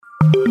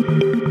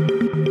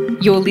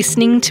You're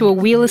listening to a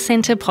Wheeler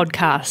Centre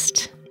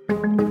podcast.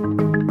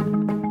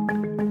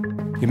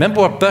 You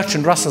remember what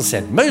Bertrand Russell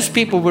said? Most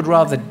people would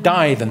rather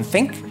die than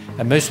think,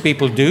 and most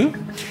people do,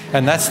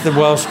 and that's the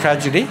world's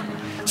tragedy.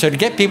 So to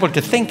get people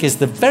to think is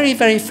the very,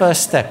 very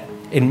first step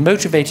in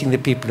motivating the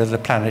people of the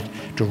planet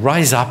to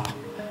rise up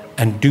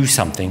and do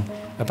something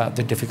about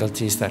the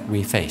difficulties that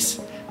we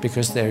face,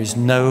 because there is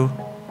no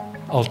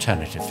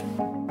alternative.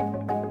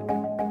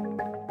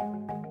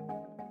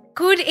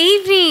 Good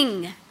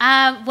evening.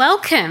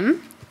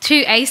 Welcome to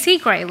AC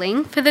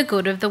Grayling for the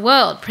Good of the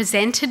World,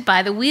 presented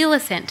by the Wheeler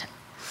Centre.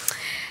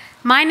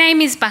 My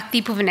name is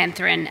Bhakti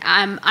Puvanantharan.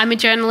 I'm a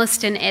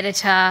journalist and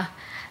editor,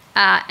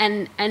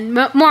 and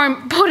more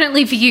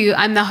importantly for you,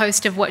 I'm the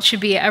host of what should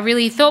be a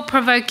really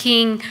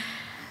thought-provoking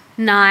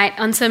night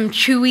on some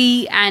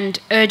chewy and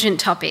urgent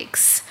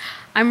topics.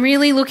 I'm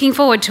really looking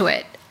forward to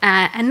it,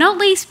 and not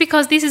least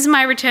because this is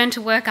my return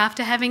to work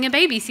after having a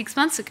baby 6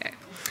 months ago.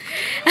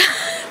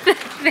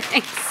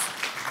 Thanks.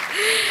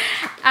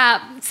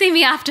 See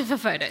me after for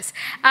photos.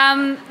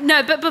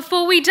 But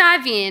before we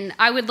dive in,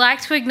 I would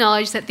like to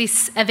acknowledge that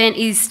this event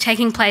is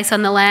taking place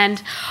on the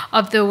land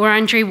of the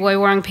Wurundjeri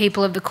Woiwurrung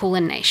people of the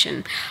Kulin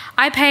Nation.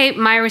 I pay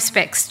my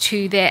respects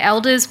to their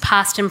elders,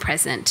 past and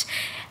present,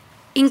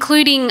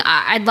 including,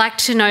 I'd like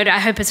to note, I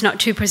hope it's not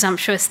too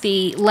presumptuous,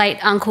 the late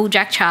Uncle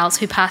Jack Charles,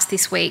 who passed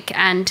this week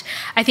and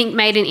I think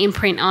made an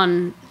imprint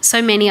on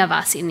so many of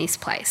us in this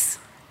place.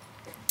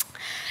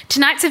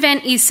 Tonight's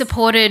event is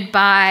supported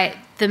by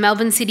the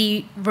Melbourne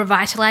City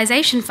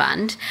Revitalisation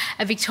Fund,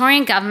 a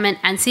Victorian Government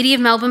and City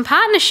of Melbourne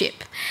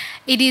partnership.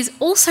 It is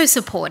also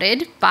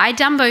supported by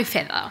Dumbo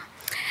Feather,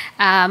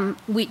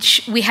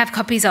 which we have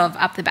copies of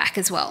up the back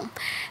as well.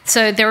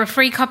 So there are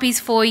free copies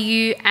for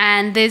you,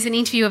 and there's an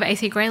interview of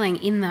AC Grayling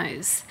in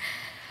those.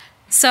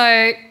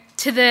 So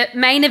to the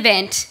main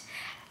event,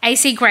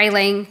 AC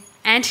Grayling,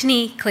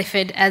 Anthony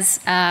Clifford, as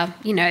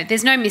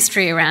there's no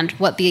mystery around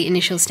what the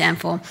initials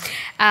stand for.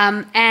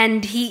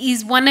 And he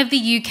is one of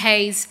the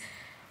UK's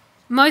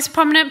most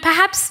prominent,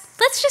 perhaps,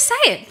 let's just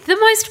say it, the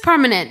most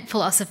prominent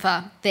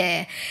philosopher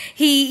there.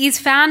 He is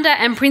founder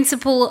and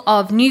principal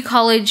of New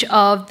College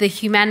of the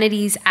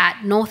Humanities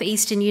at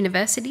Northeastern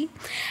University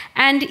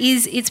and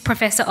is its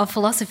professor of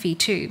philosophy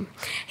too.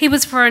 He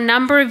was for a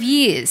number of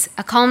years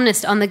a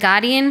columnist on The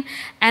Guardian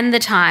and The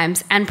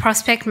Times and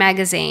Prospect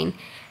magazine.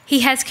 He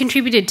has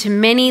contributed to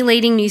many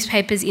leading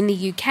newspapers in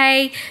the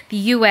UK, the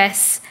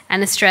US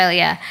and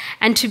Australia,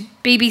 and to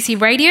BBC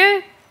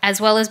Radio, as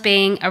well as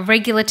being a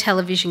regular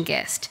television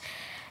guest.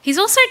 He's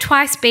also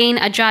twice been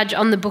a judge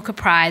on the Booker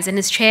Prize and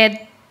has chaired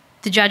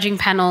the judging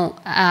panel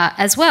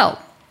as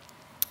well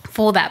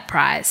for that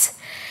prize.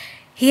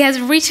 He has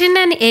written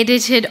and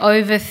edited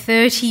over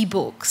 30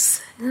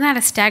 books. Isn't that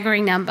a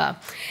staggering number?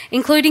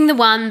 Including the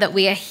one that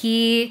we are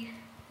here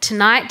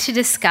tonight to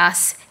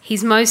discuss,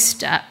 his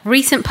most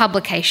recent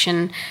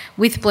publication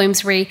with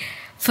Bloomsbury,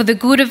 For the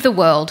Good of the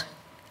World,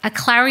 a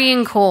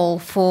clarion call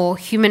for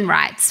human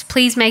rights.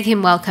 Please make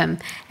him welcome,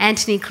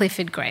 Anthony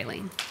Clifford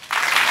Grayling.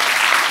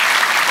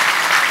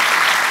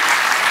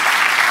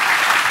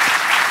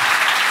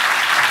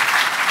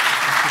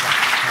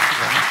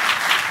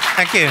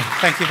 Thank you.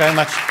 Thank you very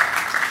much.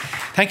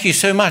 Thank you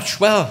so much.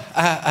 Well,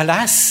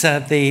 alas,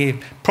 the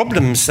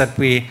problems that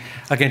we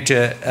are going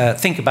to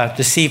think about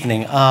this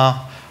evening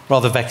are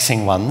rather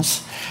vexing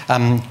ones.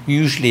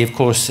 Usually, of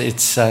course,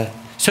 it's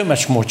so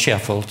much more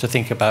cheerful to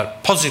think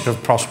about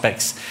positive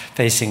prospects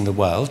facing the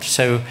world.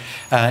 So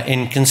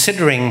in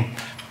considering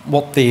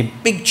what the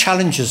big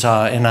challenges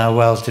are in our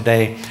world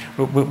today,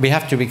 we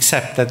have to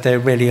accept that there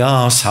really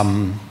are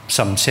some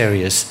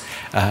serious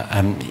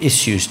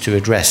issues to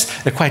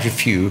address. There are quite a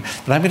few,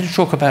 but I'm going to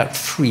talk about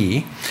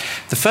three.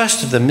 The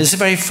first of them is a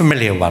very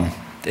familiar one.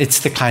 It's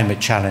the climate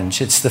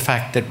challenge. It's the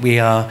fact that we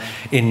are,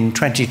 in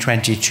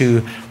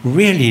 2022,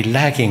 really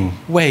lagging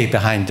way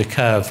behind the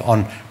curve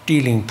on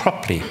dealing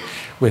properly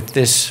with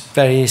this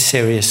very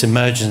serious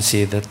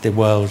emergency that the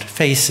world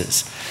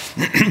faces.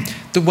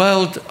 The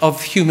world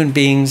of human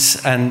beings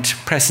and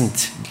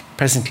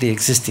presently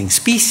existing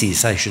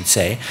species, I should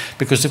say,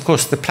 because, of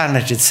course, the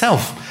planet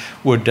itself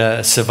would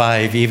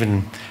survive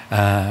even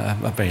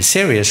a very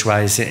serious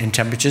rise in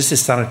temperatures.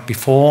 It's done it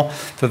before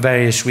for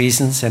various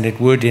reasons, and it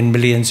would, in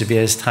millions of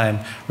years' time,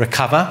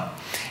 recover.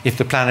 If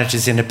the planet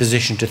is in a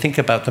position to think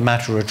about the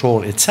matter at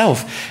all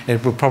itself,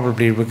 it will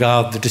probably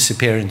regard the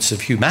disappearance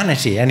of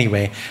humanity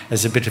anyway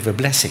as a bit of a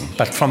blessing.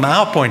 But from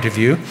our point of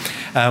view,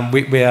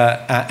 we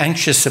are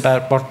anxious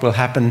about what will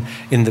happen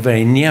in the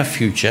very near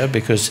future,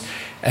 because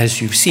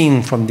as you've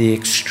seen from the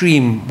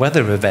extreme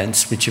weather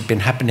events which have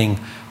been happening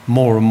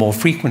more and more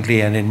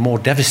frequently and in more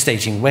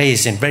devastating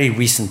ways in very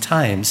recent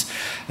times,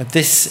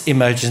 this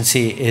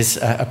emergency is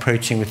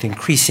approaching with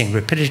increasing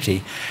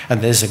rapidity.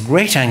 And there's a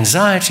great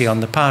anxiety on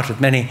the part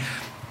of many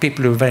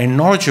people who are very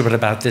knowledgeable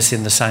about this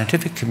in the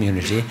scientific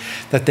community,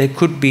 that there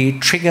could be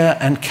trigger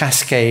and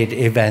cascade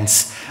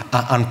events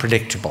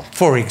unpredictable.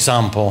 For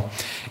example,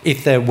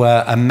 if there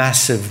were a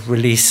massive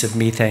release of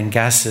methane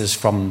gases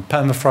from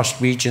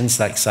permafrost regions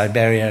like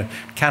Siberia,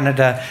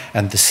 Canada,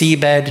 and the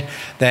seabed,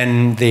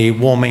 then the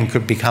warming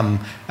could become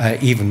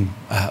even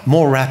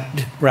more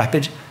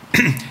rapid.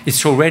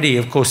 It's already,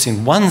 of course,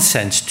 in one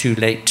sense, too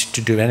late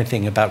to do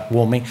anything about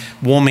warming.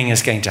 Warming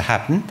is going to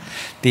happen.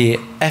 The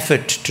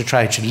effort to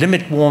try to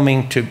limit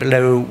warming to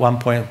below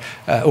 1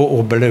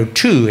 or below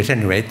 2, at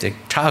any rate, the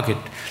target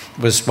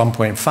was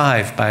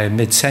 1.5 by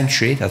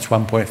mid-century. That's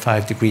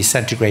 1.5 degrees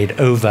centigrade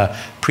over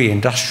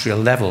pre-industrial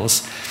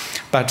levels.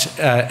 But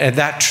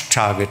that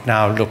target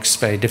now looks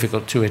very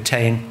difficult to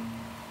attain.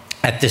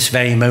 At this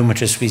very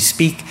moment as we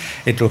speak,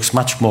 it looks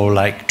much more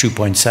like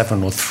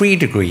 2.7 or 3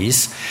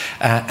 degrees,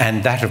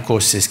 and that, of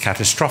course, is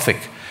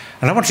catastrophic.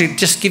 And I want to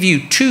just give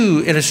you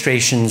 2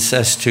 illustrations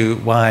as to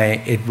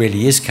why it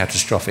really is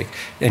catastrophic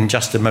in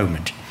just a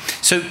moment.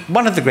 So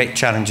one of the great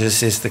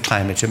challenges is the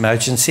climate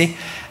emergency,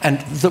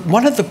 and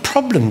one of the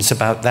problems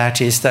about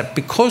that is that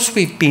because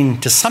we've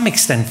been to some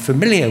extent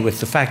familiar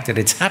with the fact that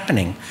it's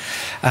happening,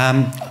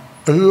 a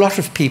lot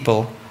of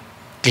people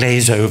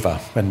glaze over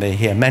when they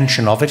hear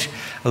mention of it.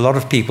 A lot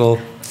of people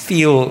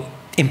feel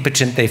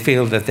impotent. They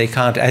feel that they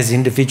can't, as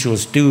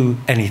individuals, do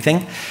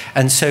anything.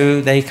 And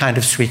so they kind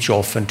of switch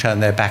off and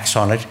turn their backs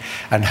on it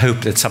and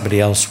hope that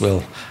somebody else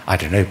will, I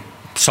don't know,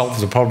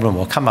 solve the problem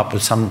or come up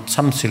with some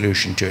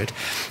solution to it.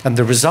 And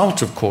the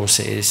result, of course,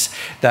 is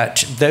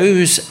that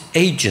those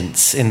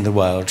agents in the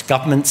world,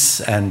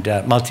 governments and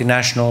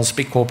multinationals,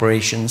 big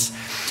corporations,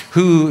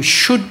 who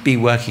should be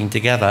working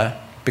together,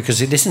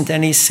 because it isn't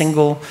any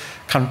single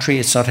country,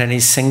 it's not any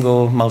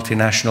single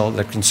multinational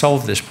that can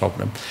solve this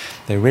problem.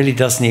 There really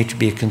does need to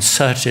be a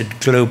concerted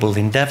global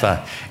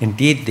endeavor.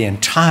 Indeed, the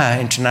entire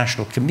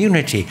international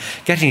community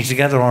getting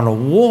together on a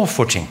war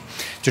footing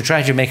to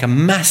try to make a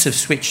massive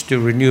switch to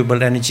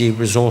renewable energy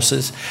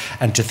resources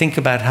and to think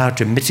about how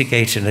to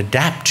mitigate and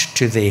adapt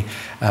to the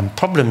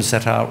problems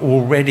that are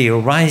already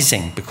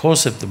arising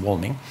because of the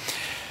warming.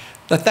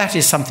 That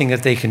is something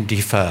that they can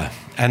defer.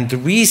 And the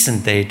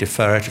reason they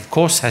defer it, of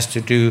course, has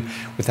to do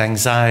with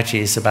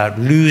anxieties about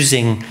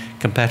losing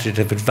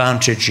competitive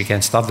advantage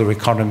against other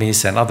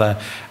economies and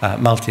other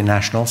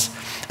multinationals.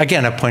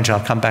 Again, a point I'll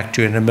come back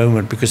to in a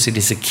moment because it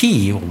is a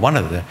key, or one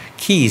of the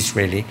keys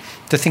really,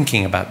 to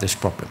thinking about this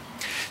problem.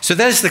 So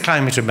there's the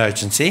climate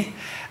emergency,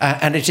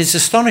 and it is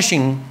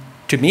astonishing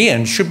to me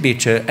and should be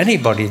to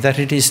anybody that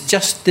it is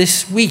just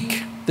this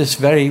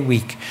very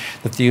week,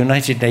 that the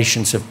United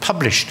Nations have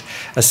published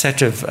a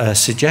set of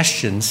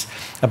suggestions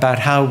about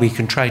how we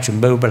can try to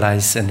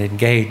mobilize and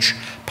engage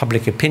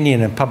public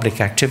opinion and public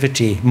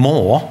activity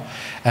more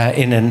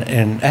in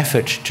an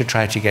effort to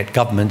try to get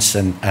governments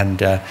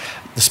and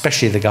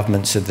especially the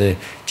governments of the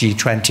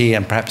G20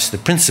 and perhaps the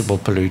principal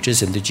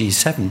polluters in the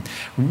G7,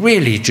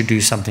 really to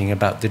do something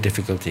about the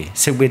difficulty.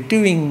 So we're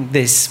doing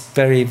this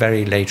very,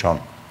 very late on.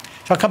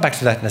 So I'll come back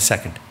to that in a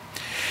second.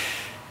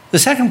 The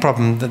second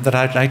problem that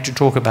I'd like to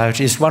talk about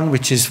is one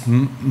which is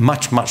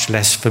much, much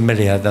less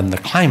familiar than the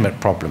climate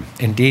problem.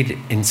 Indeed,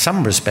 in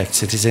some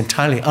respects, it is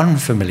entirely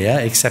unfamiliar,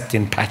 except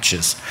in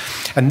patches.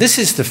 And this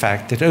is the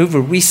fact that over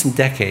recent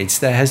decades,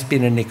 there has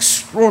been an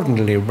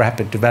extraordinarily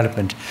rapid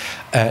development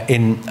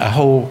in a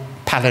whole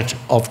palette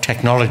of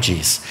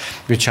technologies,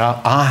 which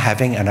are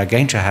having and are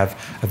going to have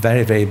a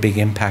very, very big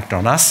impact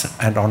on us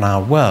and on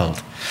our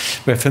world.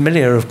 We're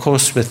familiar, of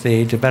course, with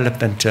the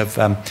development of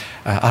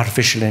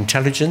artificial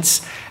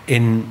intelligence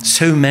in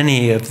so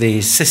many of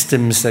the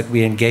systems that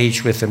we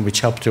engage with and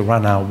which help to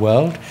run our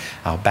world,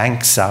 our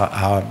banks,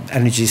 our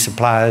energy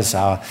suppliers,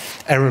 our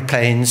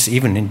aeroplanes,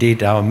 even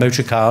indeed our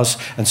motor cars,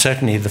 and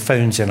certainly the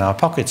phones in our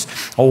pockets.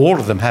 All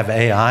of them have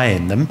AI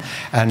in them,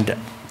 and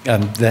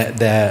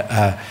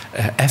their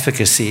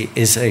efficacy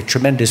is a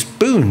tremendous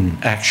boon,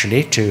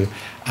 actually, to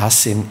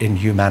us in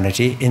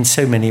humanity in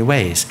so many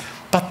ways.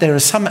 But there are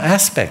some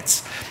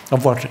aspects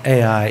of what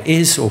AI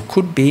is or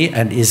could be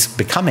and is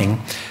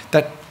becoming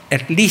that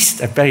at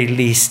very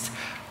least,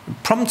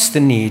 prompts the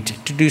need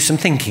to do some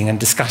thinking and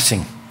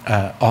discussing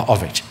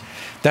of it.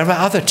 There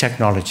are other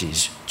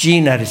technologies,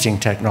 gene editing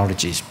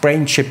technologies,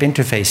 brain-chip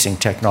interfacing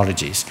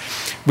technologies,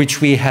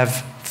 which we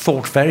have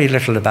thought very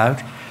little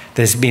about.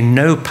 There's been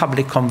no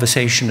public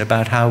conversation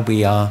about how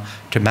we are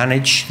to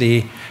manage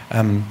the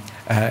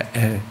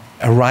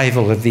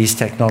arrival of these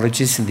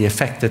technologies and the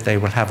effect that they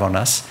will have on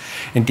us.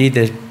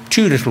 Indeed,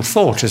 too little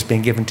thought has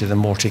been given to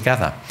them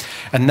altogether.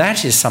 And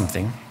that is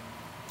something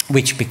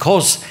which,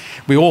 because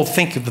we all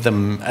think of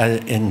them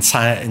in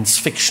science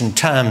fiction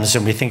terms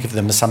and we think of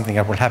them as something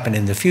that will happen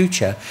in the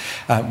future,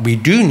 we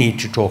do need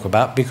to talk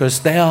about,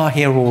 because they are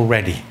here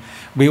already.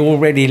 We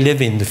already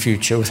live in the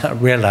future without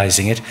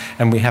realizing it,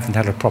 and we haven't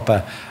had a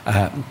proper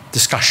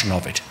discussion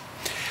of it.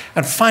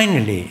 And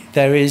finally,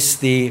 there is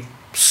the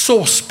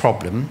source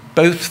problem,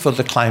 both for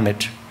the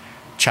climate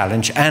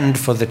challenge and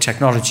for the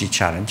technology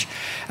challenge,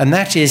 and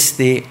that is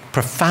the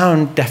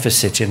profound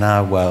deficit in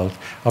our world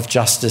of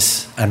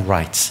justice and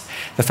rights.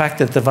 The fact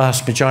that the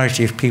vast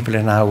majority of people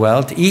in our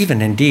world,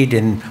 even indeed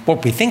in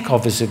what we think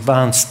of as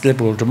advanced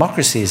liberal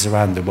democracies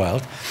around the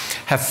world,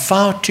 have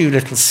far too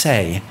little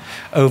say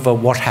over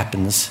what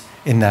happens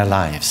in their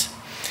lives.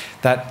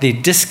 That the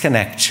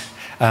disconnect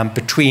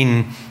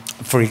between,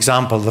 for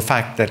example, the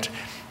fact that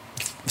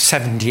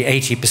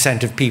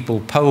 70-80% of people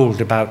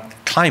polled about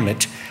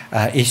climate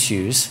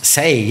issues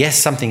say,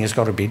 yes, something has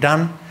got to be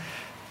done,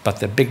 but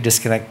the big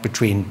disconnect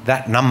between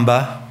that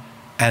number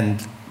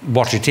and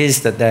what it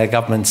is that their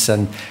governments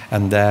and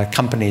their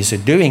companies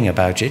are doing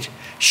about it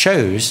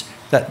shows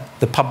that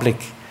the public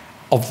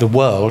of the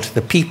world,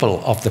 the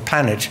people of the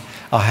planet,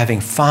 are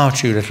having far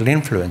too little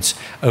influence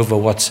over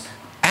what's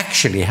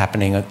actually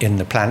happening in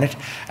the planet.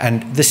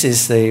 And this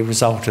is the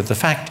result of the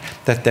fact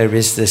that there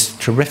is this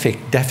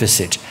terrific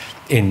deficit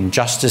in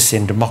justice,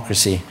 in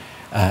democracy,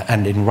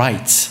 and in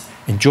rights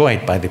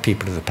enjoyed by the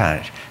people of the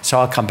planet. So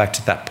I'll come back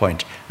to that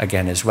point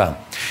again as well.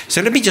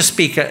 So let me just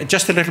speak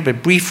just a little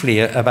bit briefly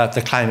about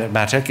the climate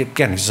matter.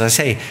 Again, as I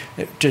say,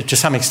 to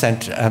some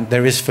extent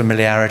there is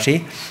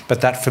familiarity,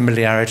 but that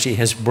familiarity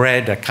has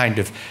bred a kind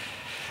of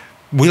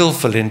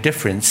willful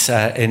indifference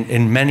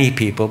in many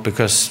people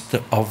because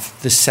of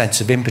this sense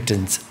of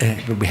impotence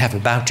that we have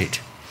about it.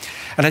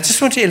 And I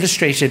just want to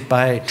illustrate it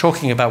by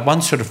talking about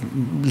one sort of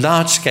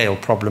large-scale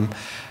problem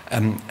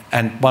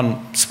and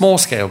one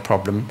small-scale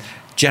problem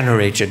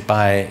generated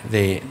by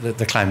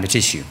the climate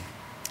issue.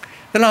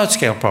 The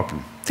large-scale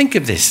problem. Think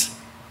of this.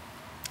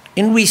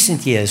 In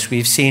recent years,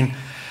 we've seen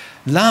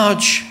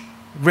large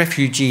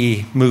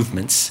refugee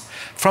movements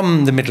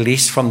from the Middle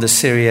East, from the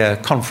Syria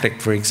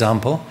conflict, for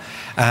example,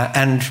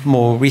 and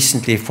more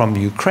recently from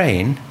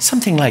Ukraine,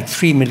 something like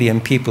 3 million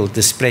people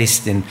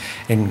displaced in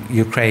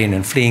Ukraine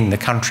and fleeing the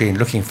country and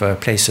looking for a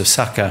place of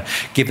succor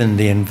given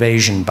the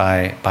invasion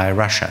by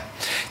Russia.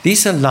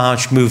 These are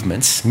large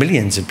movements.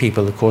 Millions of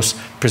people, of course,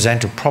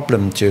 present a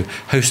problem to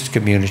host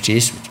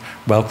communities,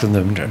 welcome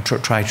them and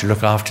try to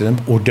look after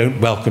them, or don't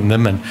welcome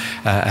them and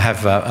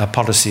have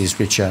policies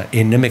which are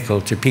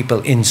inimical to people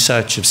in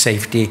search of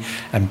safety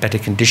and better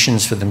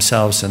conditions for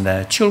themselves and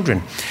their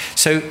children.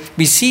 So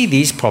we see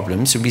these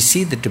problems and we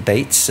see the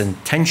debates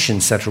and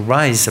tensions that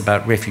arise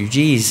about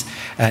refugees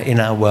in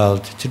our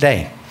world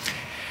today.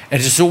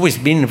 It has always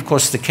been, of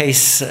course, the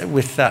case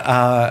with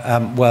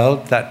our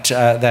world that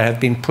there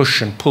have been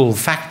push and pull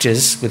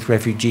factors with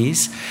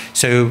refugees.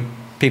 So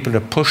people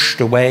are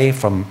pushed away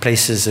from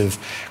places of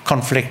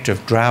conflict,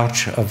 of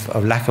drought,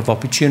 of lack of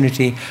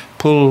opportunity,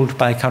 pulled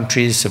by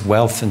countries of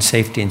wealth and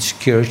safety and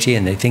security,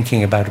 and they're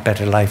thinking about a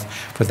better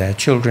life for their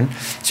children.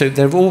 So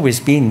there have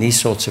always been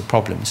these sorts of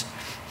problems.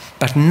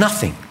 But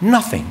nothing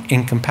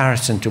in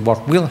comparison to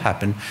what will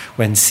happen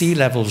when sea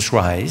levels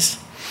rise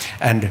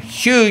and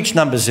huge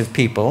numbers of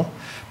people,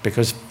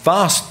 because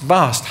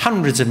vast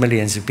hundreds of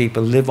millions of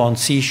people live on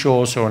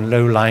seashores or in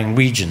low-lying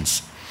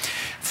regions.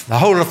 The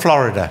whole of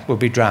Florida will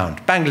be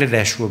drowned.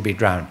 Bangladesh will be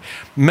drowned.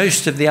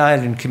 Most of the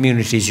island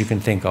communities you can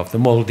think of, the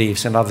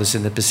Maldives and others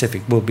in the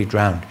Pacific, will be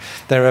drowned.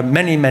 There are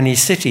many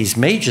cities,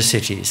 major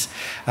cities,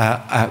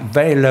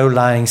 very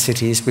low-lying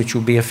cities, which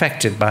will be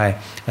affected by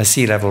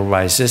sea level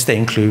rises. They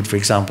include, for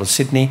example,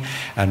 Sydney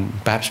and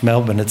perhaps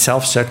Melbourne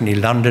itself, certainly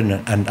London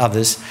and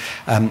others.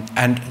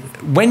 And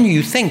when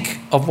you think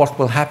of what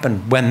will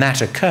happen when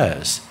that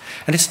occurs,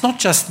 and it's not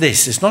just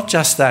this, it's not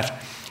just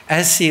that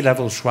as sea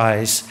levels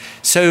rise,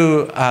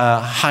 so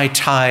high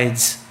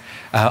tides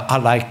are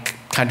like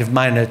kind of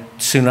minor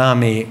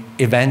tsunami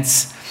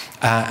events,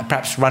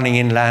 perhaps running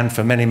inland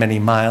for many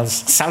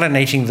miles,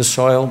 salinating the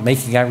soil,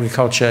 making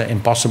agriculture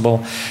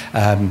impossible,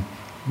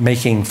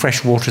 making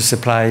fresh water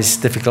supplies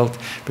difficult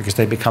because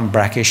they become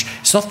brackish.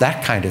 It's not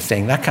that kind of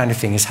thing. That kind of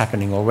thing is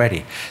happening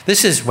already.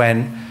 This is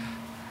when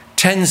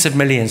tens of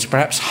millions,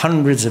 perhaps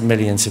hundreds of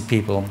millions of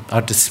people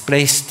are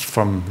displaced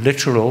from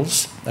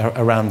littorals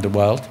around the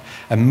world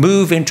and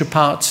move into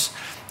parts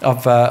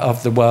of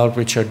the world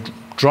which are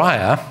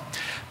drier,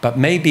 but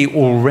maybe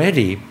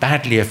already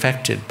badly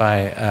affected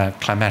by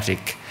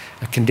climatic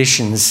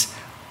conditions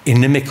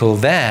inimical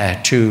there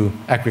to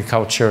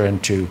agriculture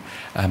and to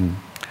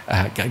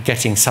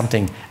getting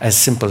something as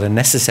simple and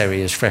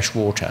necessary as fresh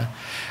water,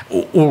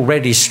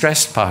 already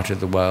stressed part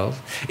of the world,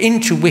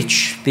 into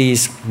which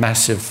these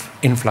massive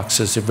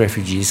influxes of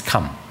refugees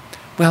come.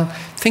 Well,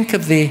 think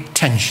of the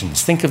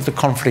tensions, think of the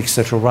conflicts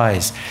that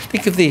arise,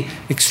 think of the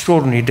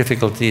extraordinary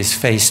difficulties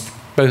faced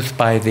both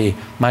by the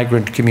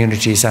migrant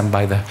communities and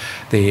by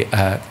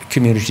the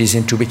communities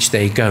into which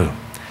they go.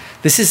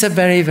 This is a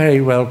very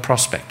real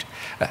prospect.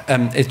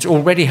 It's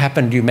already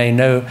happened, you may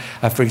know,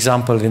 for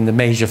example, in the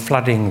major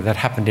flooding that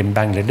happened in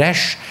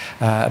Bangladesh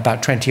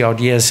about 20-odd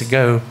years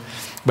ago,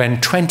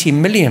 when 20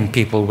 million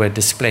people were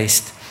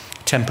displaced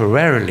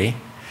temporarily.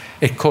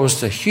 It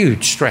caused a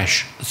huge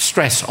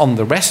stress on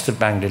the rest of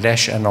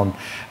Bangladesh and on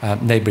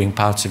neighboring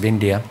parts of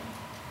India.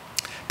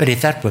 But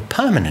if that were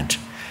permanent,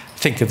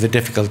 think of the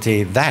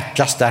difficulty that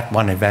just that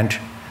one event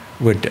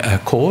would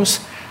cause.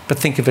 but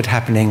think of it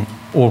happening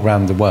all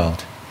around the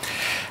world.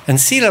 And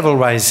sea level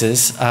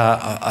rises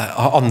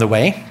are on the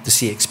way. The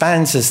sea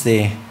expands as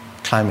the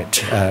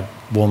climate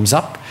warms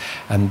up,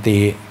 and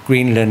the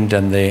Greenland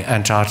and the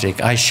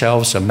Antarctic ice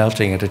shelves are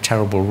melting at a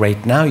terrible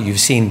rate now. You've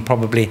seen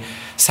probably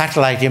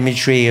satellite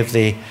imagery of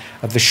the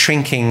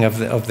shrinking of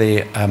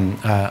the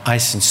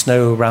ice and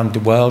snow around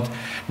the world,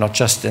 not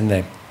just in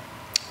the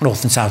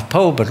North and South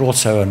Pole, but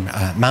also on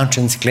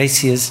mountains,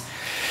 glaciers.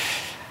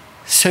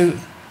 So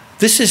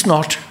this is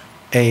not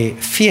a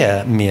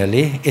fear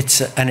merely,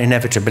 it's an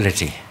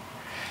inevitability.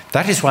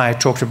 That is why I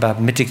talked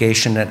about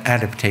mitigation and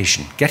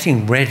adaptation,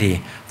 getting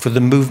ready for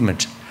the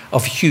movement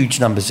of huge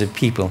numbers of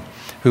people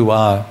who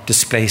are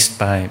displaced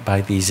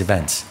by these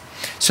events.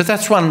 So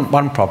that's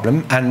one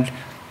problem, and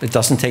it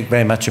doesn't take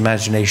very much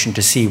imagination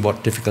to see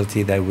what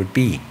difficulty there would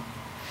be.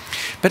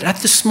 But at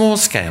the small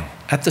scale,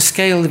 at the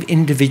scale of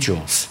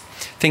individuals,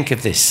 think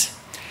of this.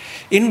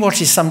 In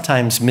what is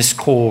sometimes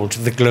miscalled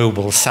the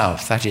global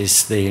south, that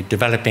is the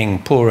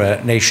developing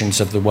poorer nations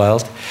of the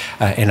world,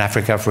 in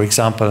Africa, for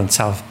example, and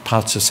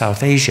parts of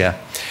South Asia,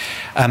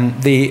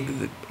 the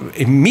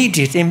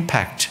immediate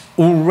impact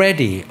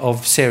already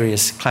of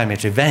serious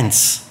climate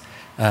events,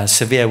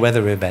 severe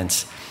weather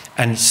events,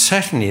 and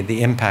certainly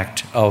the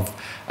impact of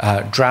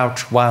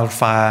drought,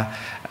 wildfire,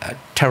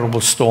 terrible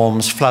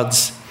storms,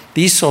 floods,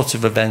 these sorts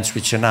of events,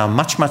 which are now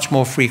much, much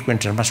more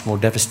frequent and much more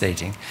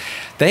devastating,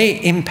 they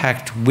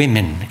impact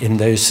women in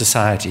those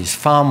societies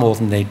far more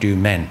than they do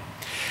men.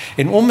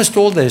 In almost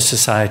all those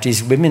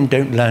societies, women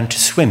don't learn to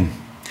swim.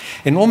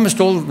 In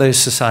almost all of those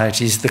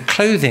societies, the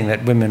clothing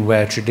that women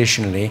wear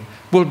traditionally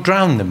will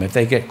drown them if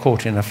they get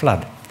caught in a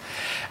flood.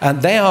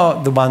 And they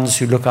are the ones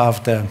who look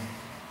after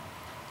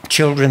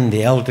children,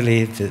 the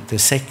elderly, the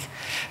sick.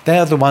 They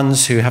are the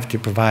ones who have to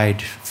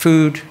provide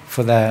food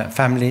for their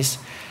families.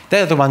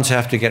 They're the ones who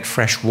have to get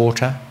fresh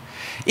water.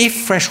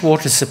 If fresh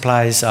water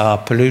supplies are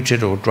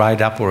polluted or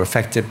dried up or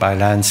affected by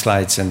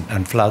landslides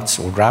and floods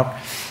or drought,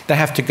 they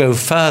have to go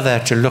further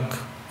to look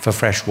for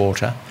fresh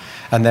water,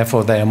 and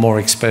therefore they are more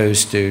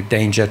exposed to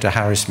danger, to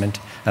harassment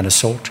and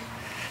assault.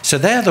 So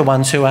they're the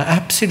ones who are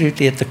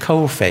absolutely at the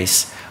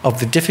coalface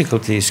of the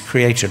difficulties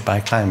created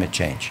by climate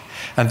change.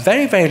 And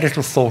very, very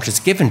little thought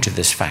is given to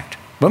this fact.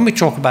 When we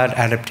talk about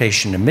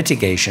adaptation and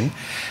mitigation,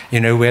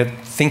 we're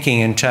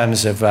thinking in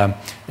terms of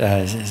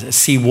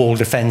seawall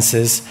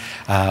defenses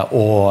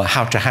or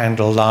how to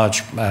handle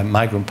large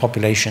migrant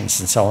populations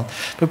and so on.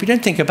 But we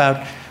don't think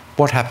about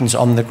what happens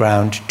on the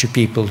ground to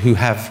people who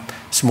have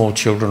small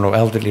children or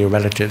elderly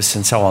relatives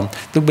and so on,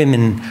 the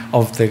women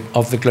of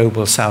the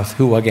global south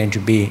who are going to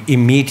be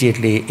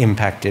immediately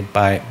impacted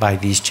by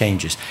these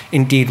changes,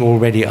 indeed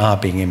already are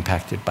being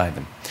impacted by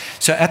them.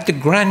 So at the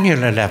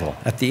granular level,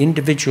 at the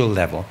individual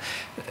level,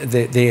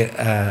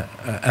 the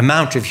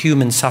amount of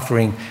human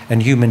suffering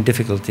and human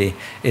difficulty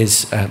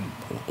is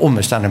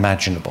almost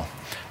unimaginable.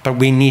 But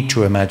we need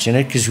to imagine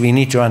it because we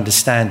need to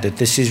understand that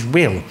this is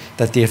real,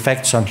 that the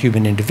effects on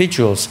human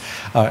individuals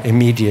are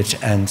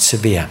immediate and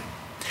severe.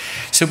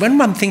 So when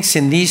one thinks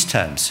in these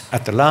terms,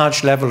 at the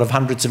large level of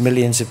hundreds of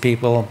millions of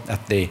people,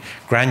 at the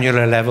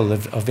granular level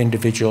of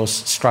individuals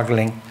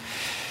struggling,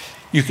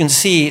 you can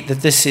see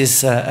that this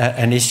is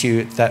an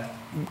issue that,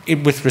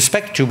 with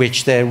respect to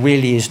which there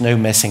really is no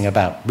messing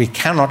about. We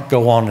cannot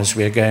go on as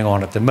we're going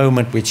on at the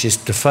moment, which is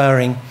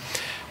deferring,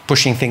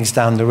 pushing things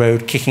down the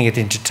road, kicking it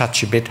into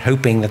touch a bit,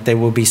 hoping that there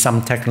will be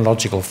some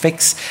technological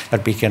fix,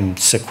 that we can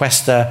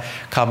sequester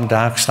carbon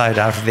dioxide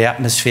out of the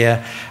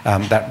atmosphere,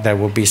 that there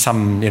will be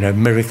some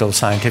miracle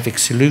scientific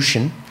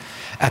solution.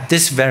 At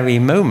this very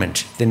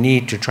moment, the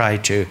need to try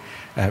to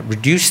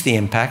reduce the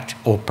impact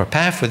or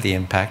prepare for the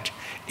impact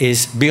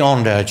is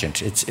beyond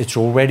urgent. It's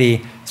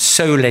already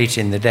so late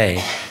in the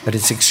day that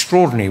it's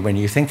extraordinary when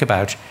you think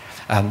about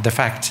the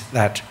fact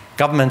that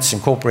governments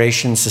and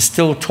corporations are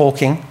still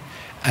talking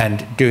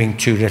and doing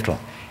too little.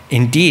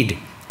 Indeed,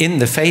 in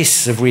the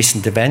face of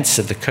recent events,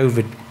 of the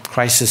COVID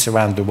crisis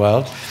around the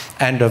world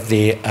and of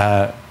the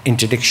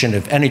interdiction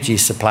of energy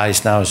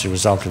supplies now as a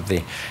result of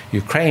the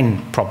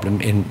Ukraine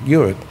problem in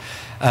Europe,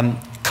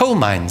 coal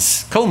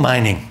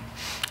mining,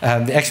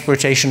 the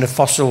exploitation of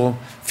fossil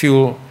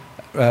fuel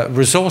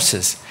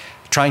resources,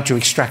 trying to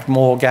extract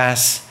more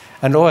gas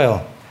and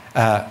oil,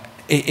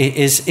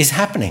 is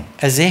happening,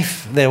 as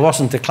if there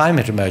wasn't a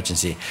climate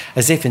emergency,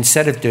 as if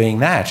instead of doing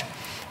that,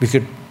 we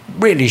could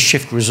really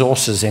shift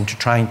resources into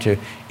trying to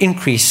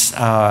increase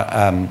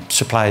our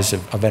supplies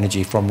of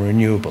energy from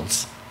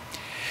renewables.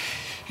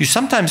 You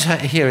sometimes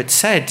hear it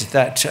said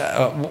that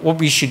what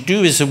we should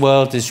do as a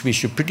world is we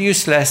should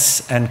produce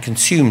less and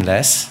consume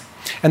less,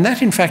 and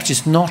that in fact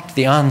is not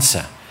the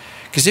answer.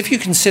 Because if you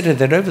consider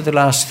that over the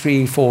last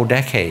 3-4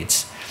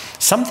 decades,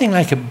 something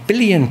like 1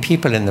 billion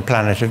people in the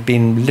planet have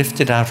been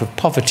lifted out of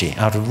poverty,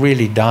 out of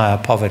really dire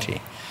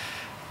poverty.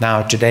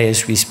 Now, today,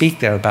 as we speak,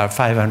 there are about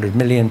 500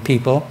 million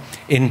people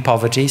in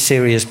poverty,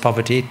 serious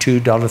poverty,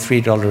 $2,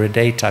 $3 a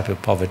day type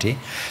of poverty.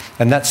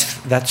 And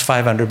that's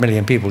 500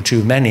 million people,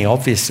 too many,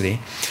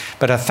 obviously.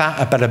 But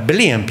about 1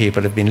 billion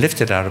people have been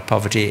lifted out of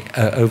poverty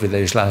over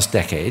those last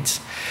decades.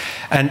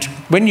 And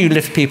when you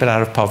lift people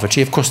out of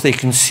poverty, of course, they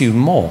consume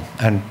more.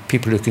 And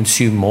people who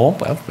consume more,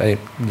 well,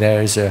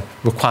 there is a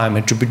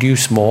requirement to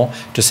produce more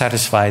to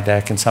satisfy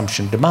their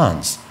consumption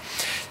demands.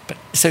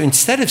 So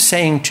instead of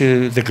saying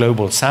to the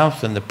global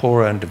south and the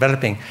poorer and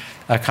developing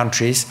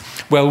countries,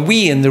 well,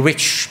 we in the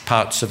rich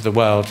parts of the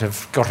world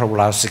have got all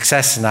our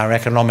success and our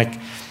economic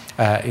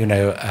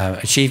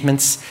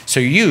achievements, so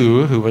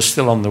you, who are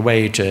still on the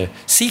way to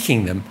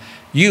seeking them,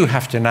 you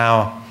have to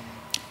now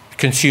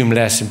consume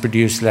less and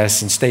produce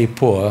less and stay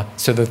poor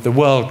so that the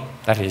world,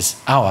 that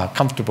is our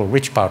comfortable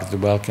rich part of the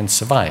world, can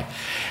survive.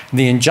 And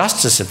the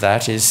injustice of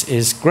that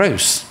is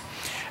gross.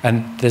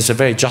 And there's a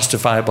very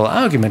justifiable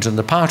argument on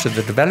the part of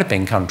the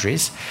developing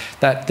countries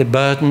that the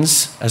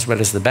burdens, as well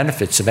as the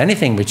benefits of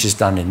anything which is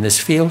done in this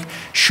field,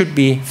 should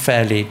be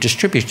fairly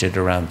distributed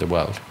around the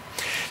world.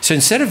 So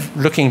instead of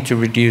looking to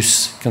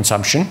reduce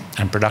consumption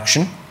and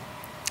production,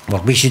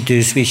 what we should do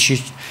is we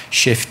should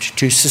shift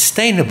to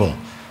sustainable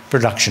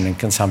production and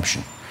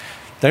consumption.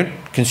 Don't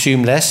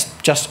consume less,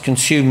 just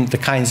consume the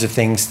kinds of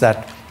things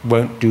that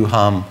won't do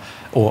harm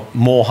or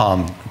more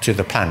harm to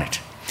the planet.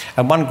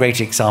 And one great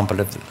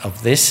example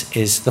of this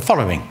is the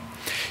following.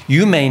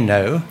 You may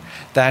know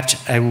that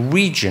a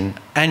region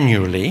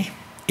annually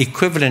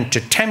equivalent to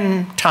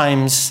 10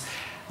 times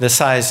the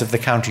size of the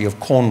county of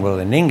Cornwall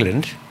in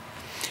England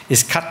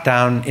is cut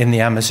down in the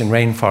Amazon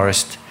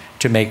rainforest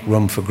to make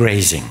room for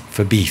grazing,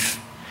 for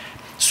beef,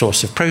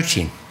 source of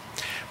protein.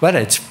 Well,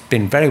 it's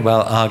been very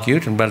well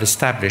argued and well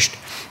established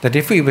that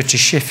if we were to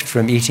shift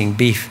from eating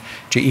beef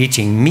to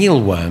eating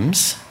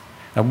mealworms,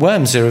 and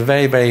worms are a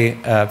very, very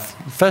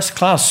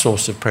first-class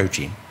source of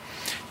protein.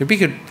 If we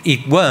could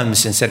eat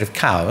worms instead of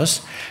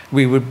cows,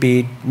 we would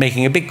be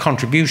making a big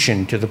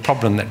contribution to the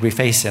problem that we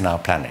face in our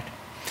planet.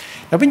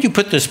 Now, when you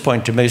put this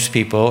point to most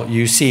people,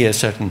 you see a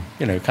certain,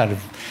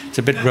 it's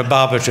a bit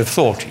rebarbative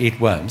thought, eat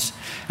worms.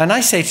 And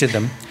I say to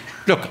them,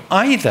 look,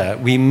 either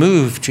we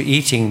move to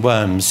eating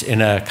worms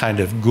in a kind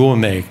of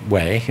gourmet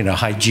way,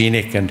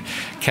 hygienic and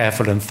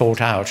careful and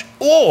thought out,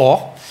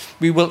 or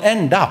we will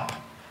end up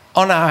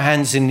on our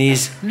hands and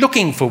knees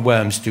looking for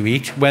worms to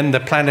eat when the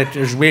planet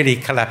has really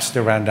collapsed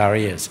around our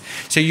ears.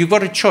 So you've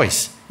got a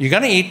choice. You're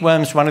going to eat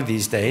worms one of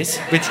these days.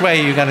 Which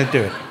way are you going to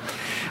do it?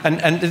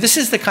 And this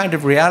is the kind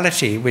of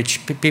reality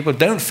which people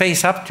don't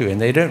face up to, and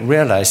they don't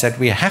realize that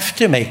we have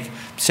to make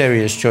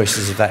serious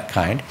choices of that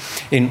kind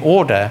in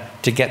order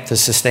to get the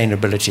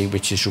sustainability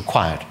which is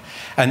required.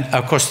 And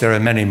of course, there are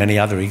many, many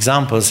other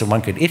examples, and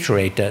one could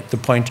iterate the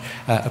point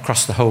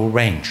across the whole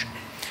range.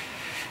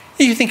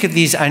 You think of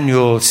these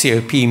annual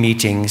COP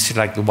meetings,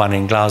 like the one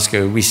in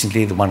Glasgow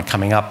recently, the one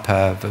coming up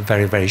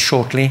very, very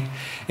shortly,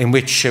 in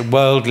which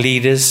world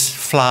leaders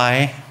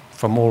fly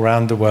from all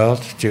around the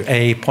world to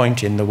a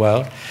point in the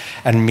world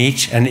and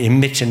meet and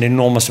emit an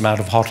enormous amount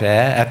of hot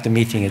air at the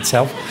meeting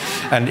itself.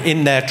 And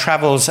in their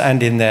travels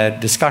and in their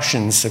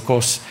discussions, of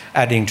course,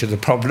 adding to the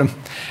problem,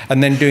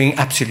 and then doing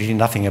absolutely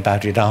nothing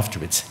about it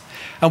afterwards.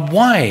 And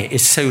why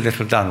is so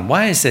little done?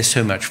 Why is there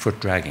so much foot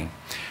dragging?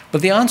 Well,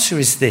 the answer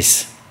is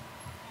this.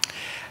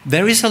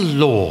 There is a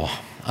law.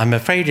 I'm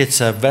afraid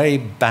it's a very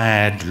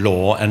bad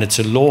law, and it's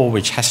a law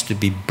which has to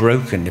be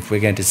broken if we're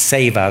going to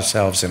save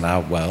ourselves in our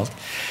world.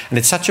 And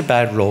it's such a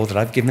bad law that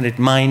I've given it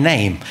my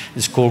name.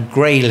 It's called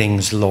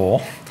Grayling's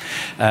law,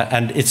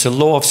 and it's a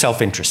law of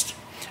self-interest.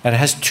 And it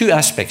has two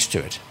aspects to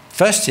it.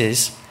 First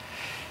is,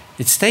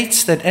 it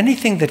states that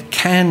anything that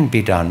can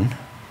be done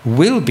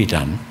will be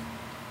done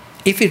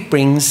if it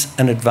brings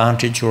an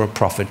advantage or a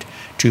profit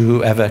to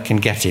whoever can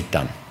get it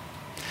done.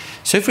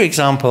 So, for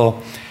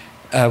example,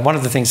 one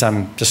of the things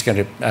I'm just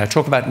going to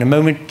talk about in a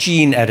moment,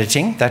 gene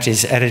editing, that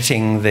is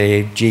editing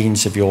the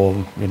genes of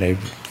your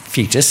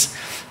fetus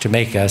to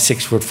make a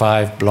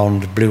 6'5",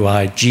 blonde,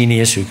 blue-eyed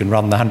genius who can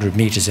run the 100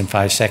 meters in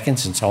 5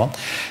 seconds and so on.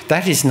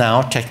 That is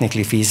now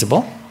technically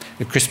feasible.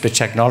 The CRISPR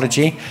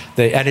technology,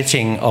 the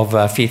editing of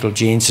fetal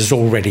genes has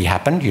already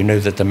happened. You know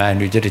that the man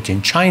who did it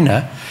in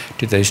China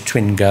to those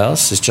twin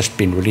girls has just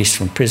been released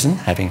from prison,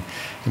 having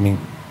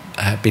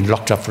been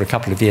locked up for a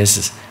couple of years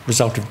as a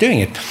result of doing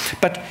it.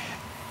 But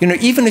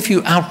even if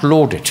you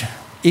outlawed it,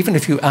 even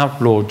if you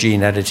outlawed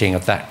gene editing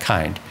of that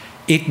kind,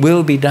 it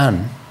will be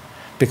done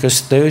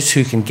because those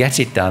who can get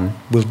it done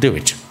will do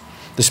it.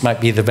 This might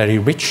be the very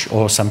rich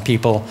or some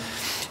people.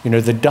 The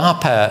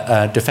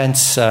DARPA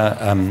Defense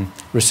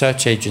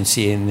Research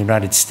Agency in the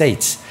United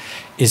States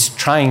is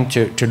trying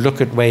to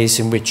look at ways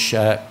in which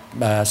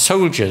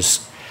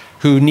soldiers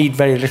who need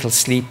very little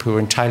sleep, who are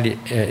entirely,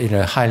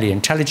 highly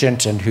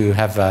intelligent and who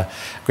have a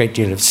great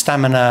deal of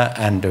stamina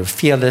and are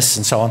fearless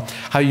and so on,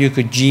 how you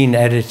could gene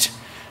edit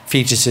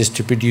fetuses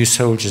to produce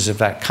soldiers of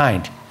that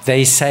kind.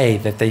 They say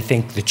that they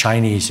think the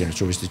Chinese,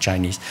 it's always the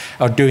Chinese,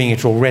 are doing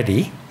it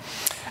already,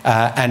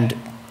 and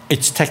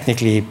it's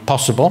technically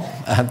possible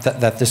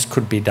that this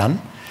could be done.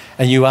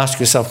 And you ask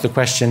yourself the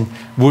question,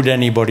 would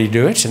anybody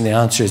do it? And the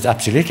answer is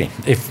absolutely.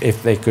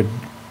 If they could,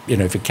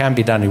 if it can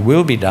be done, it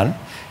will be done,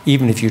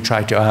 even if you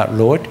try to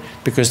outlaw it,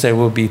 because there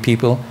will be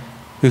people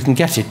who can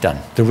get it done.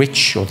 The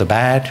rich or the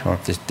bad, or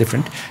if it's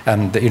different,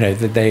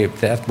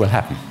 that will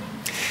happen.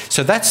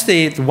 So that's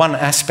the one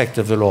aspect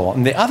of the law.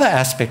 And the other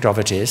aspect of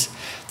it is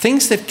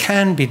things that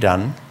can be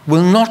done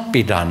will not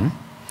be done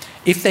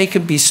if they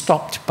can be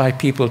stopped by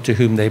people to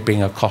whom they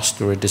bring a cost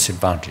or a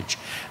disadvantage.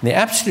 And the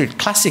absolute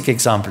classic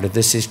example of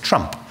this is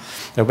Trump.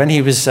 Now, when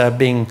he was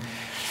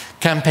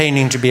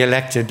campaigning to be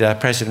elected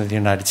President of the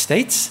United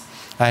States,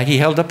 he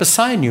held up a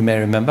sign, you may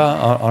remember,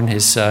 on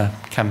his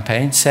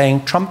campaign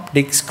saying, "Trump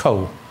digs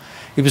coal."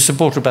 He was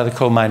supported by the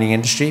coal mining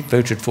industry,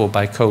 voted for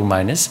by coal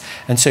miners,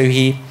 and so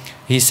he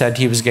said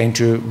he was going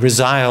to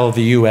resile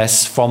the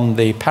US from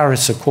the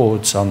Paris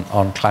Accords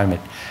on climate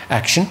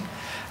action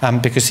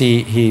because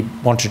he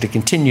wanted to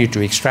continue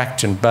to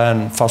extract and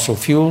burn fossil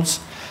fuels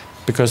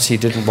because he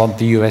didn't want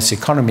the US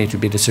economy to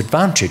be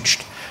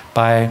disadvantaged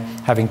by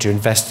having to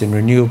invest in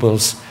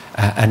renewables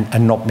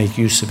and not make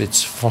use of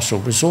its fossil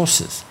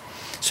resources.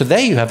 So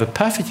there you have a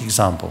perfect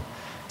example.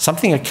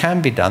 Something that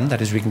can be done,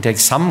 that is, we can take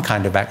some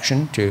kind of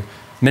action to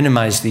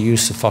minimize the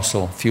use of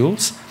fossil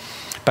fuels,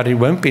 but it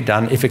won't be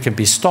done if it can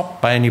be stopped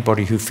by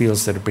anybody who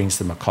feels that it brings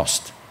them a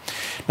cost.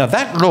 Now,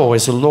 that law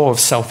is a law of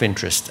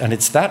self-interest, and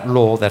it's that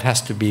law that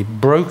has to be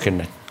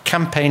broken,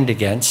 campaigned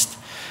against,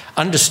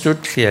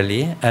 understood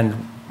clearly,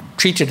 and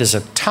treated as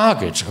a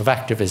target of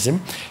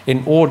activism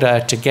in order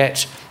to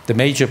get the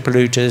major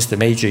polluters, the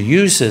major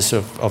users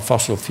of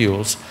fossil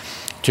fuels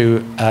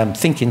to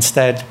think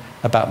instead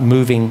about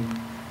moving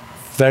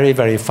very,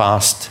 very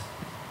fast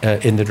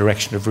in the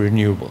direction of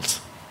renewables.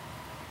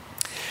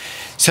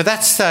 So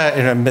that's,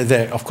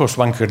 of course,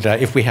 one could,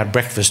 if we had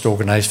breakfast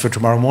organised for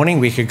tomorrow morning,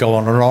 we could go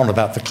on and on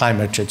about the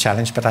climate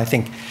challenge, but I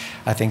think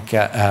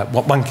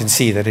what one can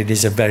see that it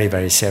is a very,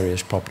 very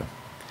serious problem.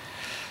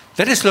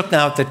 Let us look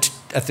now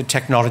at the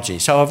technology.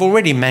 So I've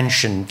already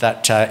mentioned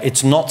that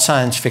it's not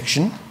science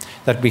fiction,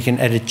 that we can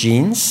edit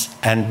genes,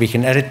 and we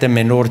can edit them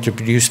in order to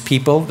produce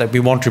people that we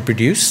want to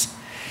produce.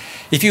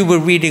 If you were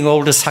reading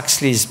Aldous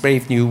Huxley's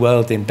Brave New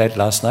World in bed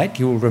last night,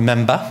 you will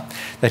remember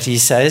that he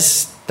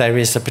says there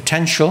is a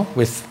potential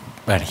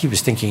he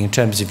was thinking in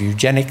terms of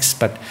eugenics,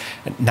 but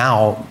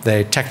now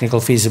the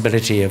technical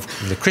feasibility of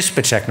the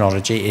CRISPR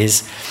technology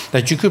is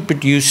that you could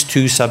produce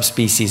two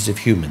subspecies of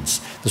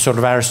humans, the sort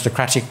of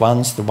aristocratic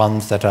ones, the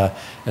ones that are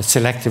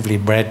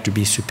selectively bred to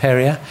be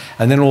superior,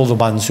 and then all the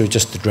ones who are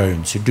just the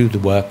drones, who do the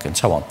work and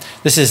so on.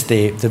 This is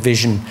the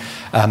vision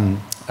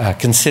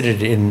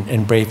considered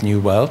in Brave New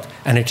World,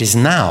 and it is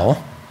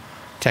now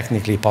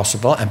technically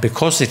possible, and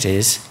because it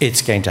is,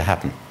 it's going to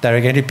happen. There are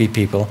going to be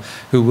people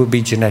who will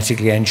be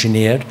genetically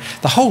engineered.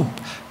 The whole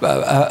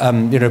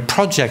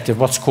project of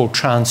what's called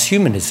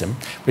transhumanism,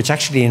 which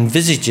actually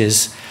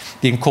envisages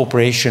the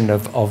incorporation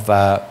of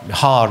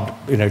hard,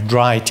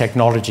 dry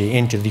technology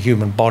into the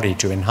human body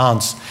to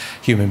enhance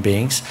human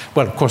beings.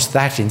 Well, of course,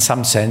 that in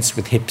some sense,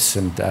 with hips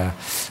and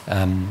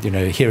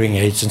hearing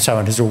aids and so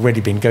on, has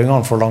already been going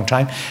on for a long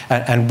time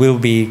and will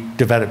be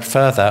developed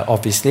further,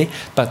 obviously.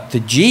 But the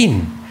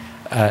gene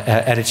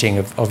editing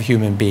of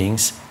human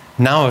beings,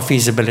 now a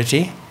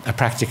feasibility, a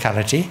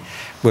practicality,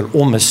 will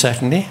almost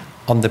certainly,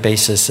 on the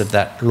basis of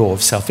that law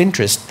of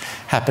self-interest,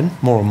 happen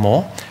more and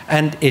more,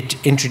 and it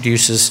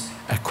introduces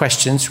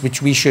questions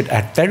which we should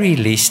at very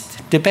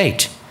least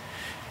debate.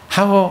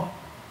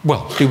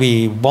 Do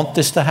we want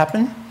this to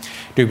happen?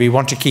 Do we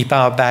want to keep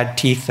our bad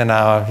teeth and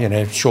our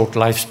short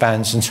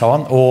lifespans and so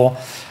on,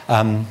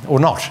 or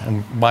not?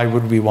 And why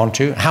would we want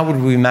to? How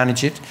would we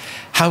manage it?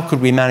 How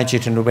could we manage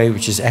it in a way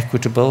which is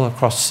equitable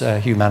across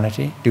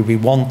humanity? Do we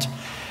want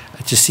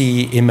to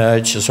see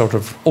emerge a sort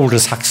of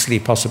Aldous Huxley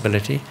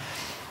possibility?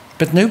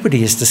 But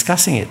nobody is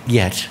discussing it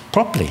yet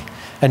properly,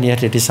 and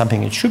yet it is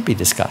something that should be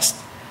discussed.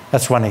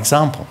 That's one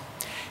example.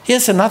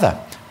 Here's another,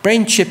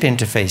 brain-chip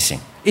interfacing.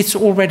 It's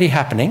already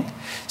happening.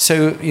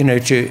 So,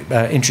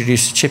 to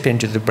introduce a chip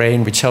into the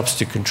brain which helps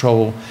to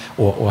control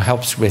or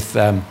helps with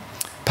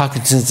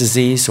Parkinson's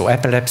disease or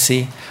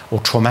epilepsy or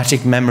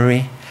traumatic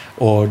memory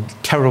or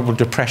terrible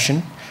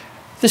depression,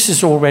 this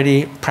is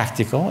already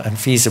practical and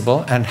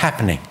feasible and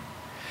happening.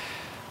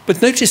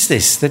 But notice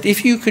this, that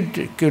if you could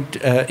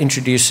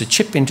introduce a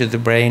chip into the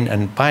brain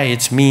and by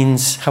its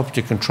means help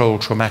to control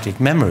traumatic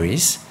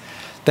memories,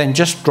 then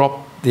just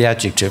drop the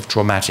adjective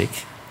traumatic.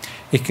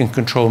 It can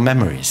control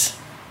memories.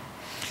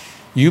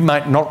 You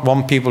might not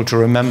want people to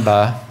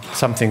remember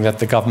something that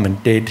the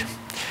government did,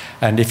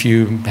 and if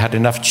you had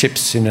enough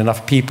chips in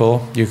enough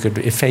people, you could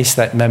efface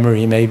that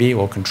memory maybe,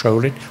 or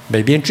control it,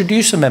 maybe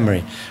introduce a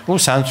memory. All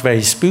sounds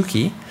very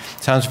spooky,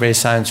 sounds very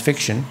science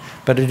fiction,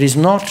 but it is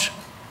not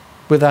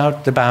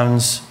without the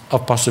bounds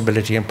of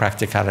possibility and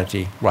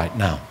practicality right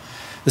now.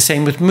 The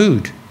same with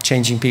mood,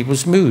 changing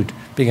people's mood,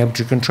 being able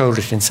to control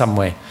it in some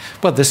way.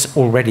 Well, this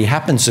already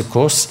happens, of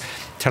course.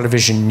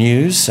 Television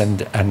news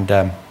and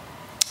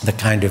the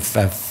kind of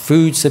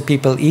foods that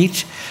people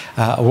eat,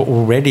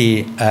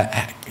 already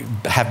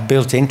have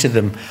built into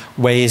them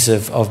ways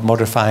of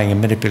modifying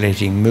and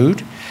manipulating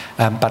mood.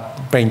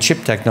 But brain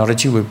chip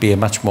technology would be a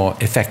much more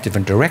effective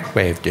and direct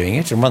way of doing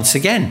it. And once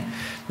again,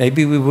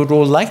 maybe we would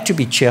all like to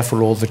be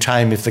cheerful all the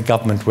time if the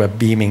government were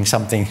beaming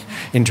something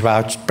into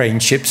our brain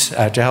chips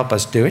to help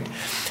us do it.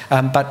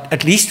 But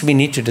at least we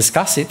need to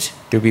discuss it.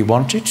 Do we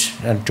want it?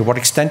 And to what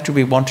extent do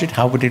we want it?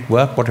 How would it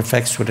work? What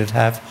effects would it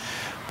have?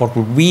 What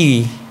would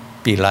we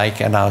be like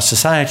and our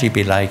society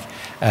be like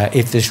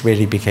if this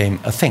really became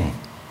a thing?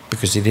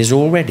 Because it is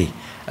already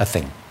a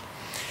thing.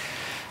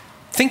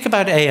 Think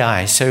about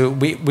AI. So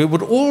we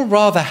would all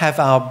rather have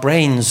our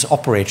brains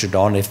operated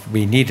on, if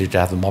we needed to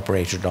have them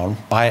operated on,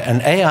 by an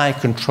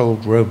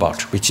AI-controlled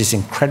robot, which is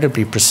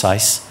incredibly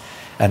precise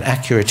and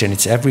accurate in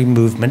its every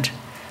movement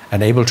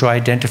and able to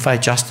identify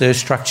just those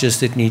structures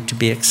that need to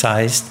be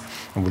excised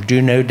and will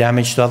do no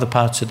damage to other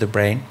parts of the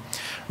brain,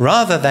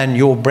 rather than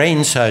your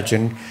brain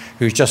surgeon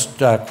who just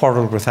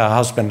quarreled with her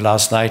husband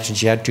last night and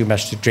she had too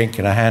much to drink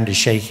and her hand is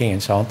shaking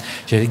and so on.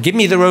 She said, give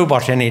me the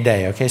robot any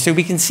day. Okay, so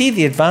we can see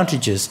the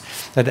advantages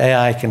that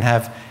AI can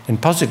have in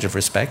positive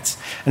respects.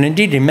 And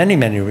indeed, in many,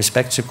 many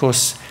respects, of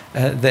course,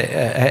 the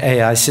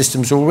AI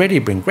systems already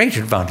bring great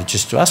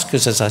advantages to us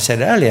because, as I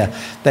said earlier,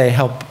 they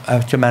help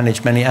to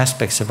manage many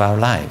aspects of our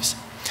lives.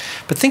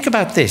 But think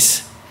about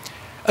this.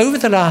 Over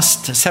the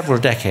last several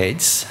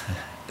decades,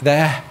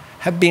 there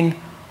have been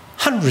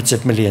hundreds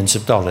of millions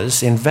of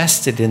dollars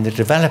invested in the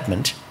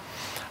development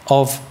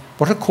of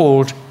what are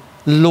called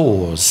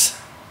LAWS,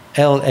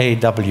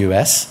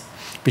 L-A-W-S,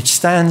 which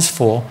stands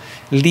for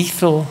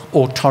Lethal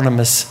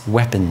Autonomous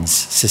Weapons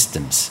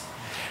Systems,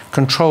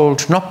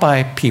 controlled not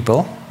by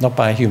people, not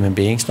by human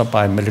beings, not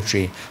by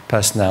military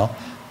personnel,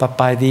 but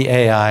by the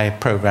AI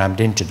programmed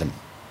into them.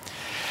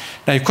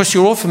 Now, of course,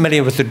 you're all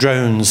familiar with the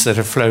drones that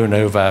have flown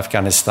over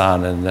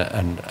Afghanistan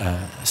and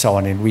so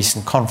on in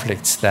recent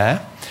conflicts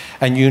there.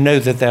 And you know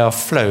that they are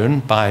flown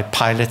by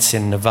pilots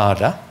in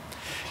Nevada.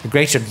 The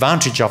great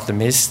advantage of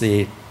them is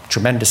the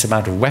tremendous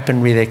amount of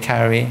weaponry they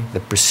carry, the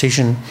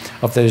precision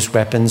of those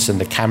weapons and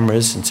the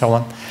cameras and so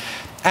on,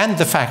 and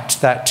the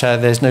fact that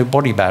there's no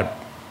body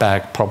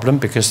bag problem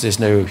because there's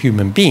no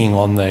human being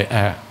on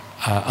the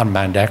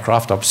unmanned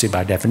aircraft, obviously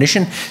by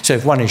definition. So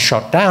if one is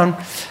shot down,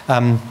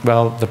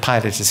 well, the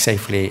pilot is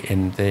safely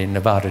in the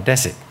Nevada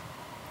desert.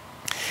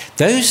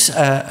 Those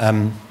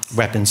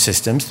weapon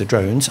systems, the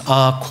drones,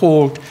 are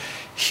called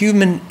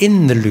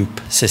human-in-the-loop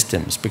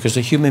systems because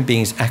a human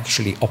being is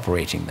actually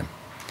operating them.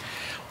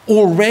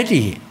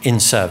 Already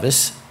in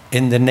service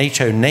in the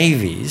NATO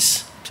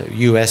navies, so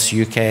US,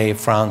 UK,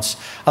 France,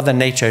 other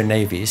NATO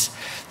navies,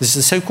 there's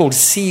the so-called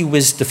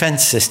Sea-Wiz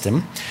defense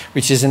system,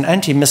 which is an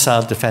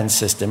anti-missile defense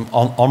system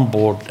on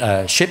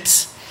board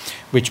ships,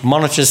 which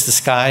monitors the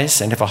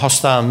skies, and if a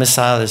hostile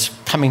missile is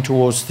coming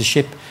towards the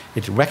ship,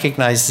 it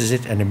recognizes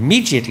it and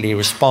immediately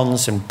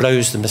responds and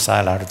blows the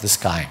missile out of the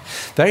sky.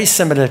 Very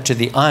similar to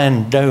the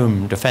Iron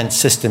Dome defense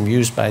system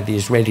used by the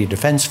Israeli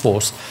Defense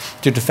Force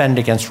to defend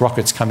against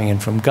rockets coming in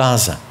from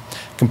Gaza.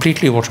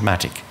 Completely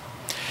automatic.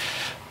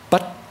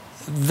 But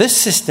this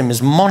system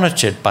is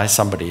monitored by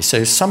somebody.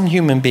 So some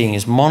human being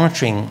is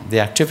monitoring the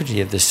activity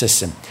of this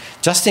system,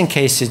 just in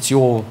case it's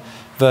your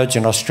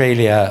Virgin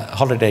Australia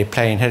holiday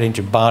plane heading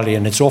to Bali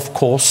and it's off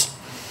course.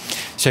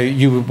 So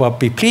you will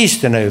be pleased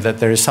to know that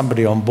there is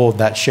somebody on board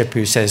that ship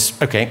who says,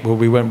 okay, well,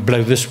 we won't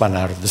blow this one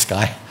out of the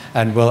sky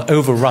and we'll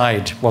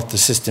override what the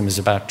system is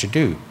about to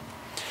do.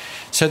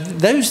 So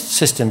those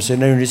systems are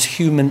known as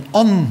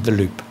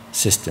human-on-the-loop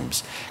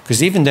systems,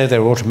 because even though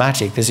they're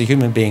automatic, there's a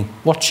human being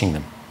watching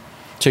them.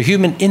 So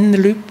human in the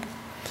loop,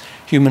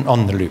 human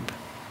on the loop.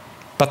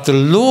 But the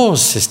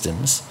LAWS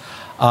systems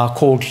are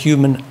called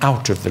human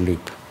out of the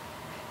loop.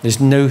 There's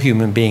no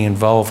human being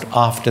involved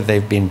after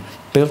they've been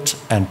built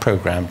and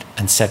programmed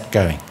and set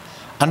going.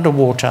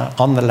 Underwater,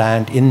 on the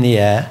land, in the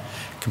air,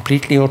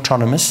 completely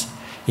autonomous,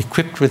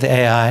 equipped with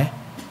AI,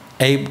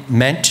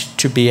 meant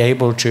to be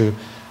able to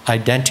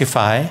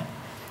identify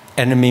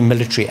enemy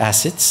military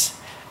assets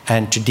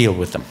and to deal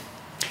with them.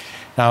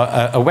 Now,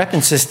 a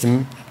weapon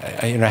system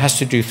has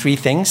to do three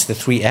things, the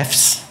three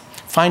Fs: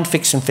 find,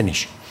 fix, and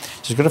finish.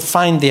 So it's got to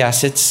find the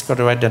assets, got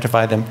to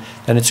identify them,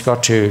 then it's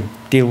got to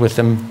deal with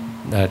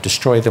them,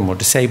 destroy them or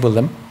disable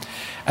them,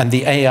 and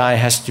the AI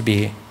has to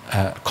be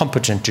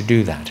competent to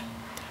do that.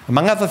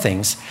 Among other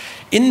things,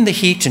 in the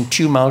heat and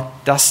tumult,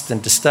 dust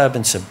and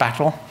disturbance of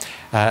battle,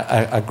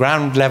 a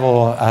ground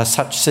level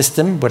such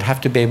system would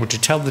have to be able to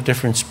tell the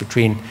difference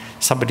between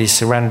somebody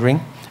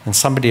surrendering and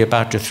somebody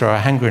about to throw a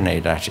hand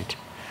grenade at it,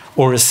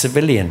 or a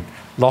civilian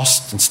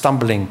lost and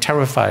stumbling,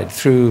 terrified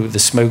through the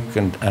smoke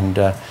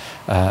and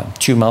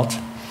tumult.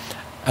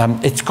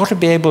 It's got to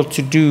be able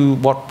to do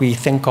what we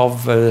think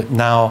of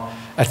now,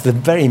 at the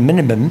very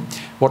minimum,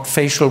 what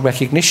facial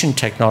recognition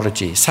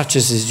technology, such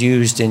as is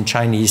used in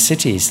Chinese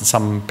cities, in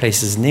some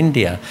places in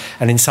India,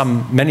 and in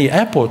many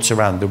airports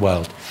around the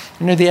world.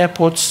 The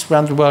airports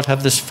around the world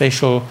have this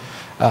facial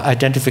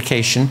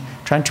identification,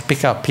 trying to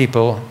pick up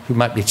people who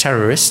might be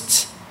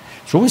terrorists,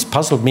 It's always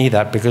puzzled me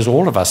that, because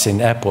all of us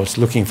in airports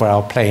looking for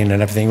our plane and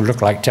everything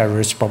look like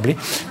terrorists probably,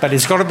 but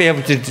it's got to be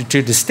able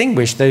to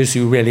distinguish those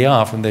who really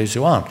are from those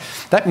who aren't.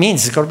 That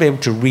means it's got to be able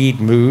to read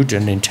mood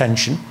and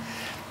intention,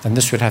 and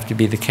this would have to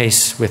be the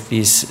case with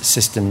these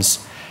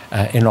systems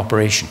in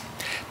operation.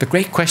 The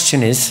great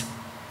question is,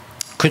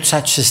 could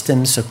such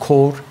systems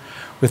accord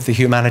with the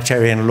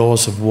humanitarian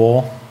laws of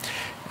war?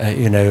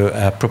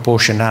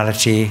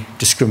 Proportionality,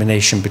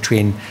 discrimination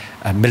between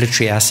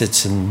military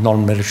assets and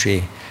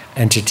non-military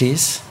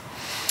entities.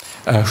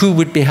 Who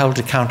would be held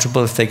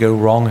accountable if they go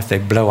wrong, if they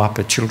blow up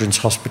a children's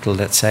hospital,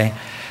 let's say?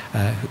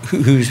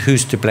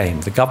 Who's to blame?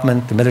 The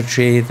government, the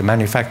military, the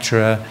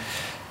manufacturer?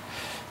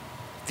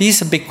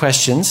 These are big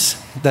questions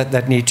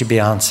that need to be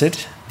answered.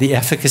 The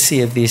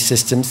efficacy of these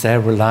systems, their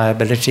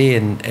reliability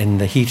in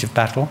the heat of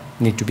battle,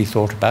 need to be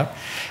thought about.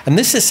 And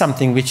this is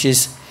something which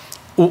is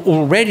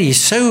already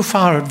so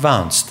far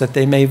advanced that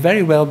there may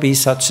very well be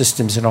such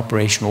systems in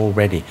operation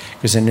already,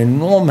 because an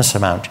enormous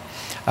amount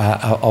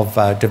of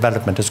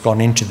development has gone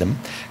into them,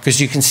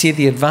 because you can see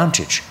the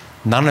advantage.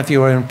 None of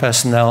your own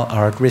personnel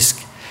are at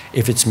risk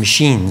if it's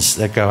machines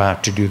that go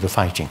out to do the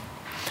fighting.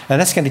 And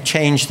that's going to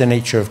change the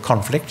nature of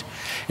conflict.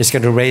 It's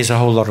going to raise a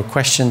whole lot of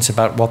questions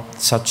about what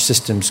such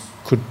systems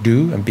could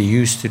do and be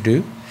used to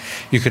do.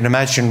 You can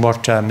imagine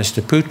what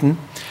Mr. Putin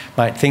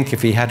might think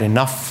if he had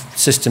enough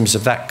systems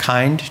of that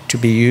kind to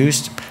be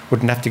used,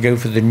 wouldn't have to go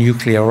for the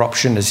nuclear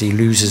option as he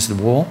loses the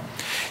war.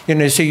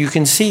 So you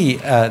can see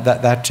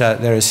that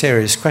there are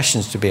serious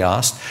questions to be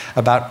asked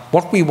about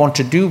what we want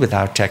to do with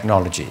our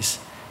technologies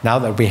now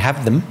that we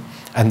have them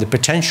and the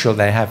potential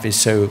they have is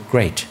so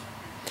great.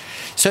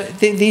 So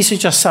these are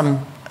just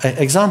some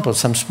examples,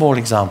 some small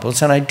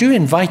examples, and I do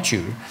invite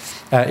you,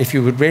 if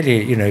you would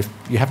really, if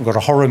you haven't got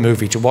a horror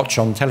movie to watch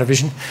on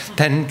television,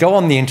 then go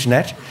on the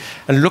internet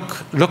and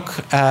look,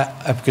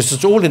 because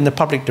it's all in the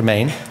public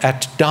domain,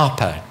 at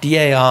DARPA,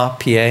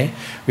 D-A-R-P-A,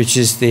 which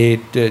is the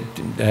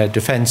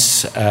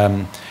Defense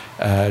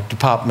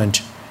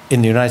Department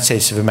in the United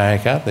States of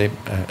America, the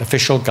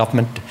official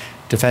government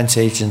defense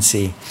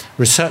agency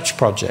research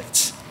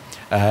projects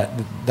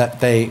that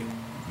they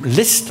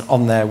list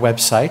on their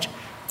website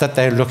that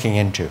they're looking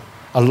into.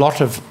 A lot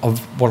of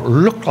what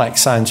look like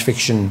science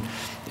fiction,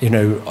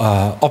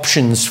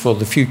 options for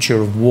the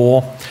future of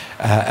war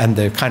and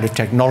the kind of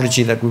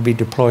technology that would be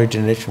deployed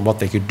in it and what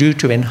they could do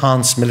to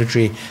enhance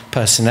military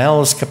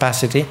personnel's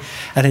capacity.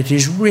 And it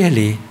is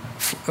really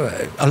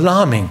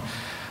alarming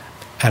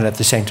and at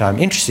the same time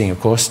interesting,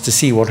 of course, to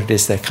see what it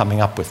is they're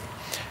coming up with.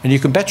 And you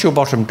can bet your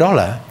bottom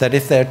dollar that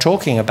if they're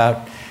talking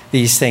about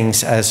these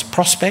things as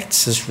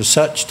prospects, as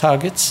research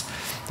targets,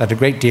 that a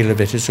great deal of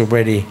it is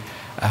already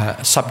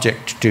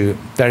subject to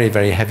very,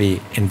 very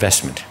heavy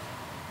investment.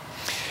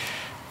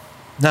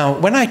 Now,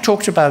 when I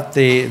talked about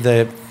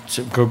the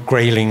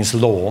Grayling's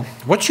law,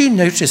 what you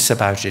notice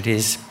about it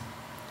is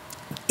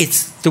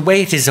it's the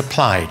way it is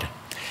applied.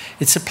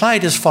 It's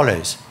applied as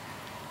follows.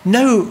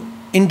 No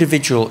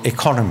individual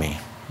economy,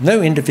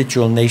 no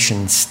individual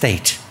nation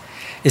state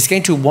is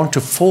going to want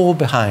to fall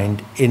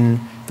behind in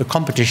the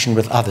competition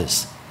with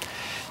others.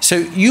 So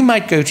you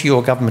might go to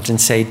your government and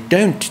say,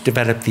 don't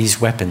develop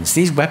these weapons.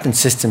 These weapon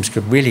systems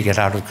could really get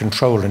out of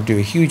control and do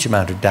a huge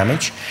amount of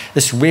damage.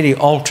 This really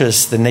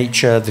alters the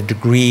nature, the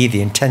degree,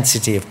 the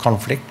intensity of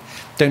conflict.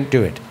 Don't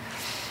do it.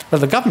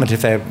 Well, the government,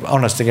 if they're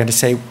honest, are going to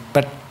say,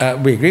 but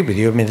we agree with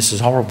you. I mean, this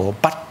is horrible.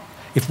 But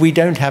if we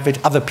don't have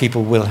it, other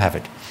people will have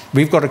it.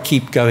 We've got to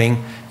keep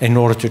going in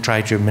order to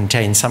try to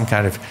maintain some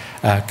kind of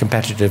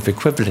competitive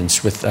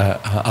equivalence with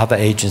other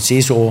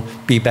agencies or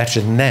be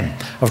better than them.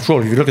 After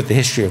all, if you look at the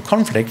history of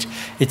conflict,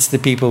 it's the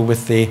people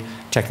with the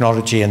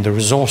technology and the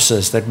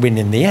resources that win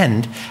in the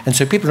end, and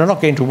so people are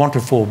not going to want to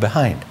fall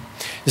behind.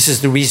 This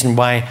is the reason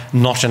why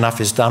not enough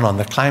is done on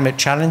the climate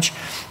challenge.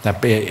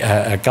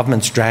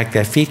 Governments drag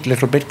their feet a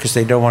little bit because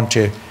they don't want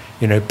to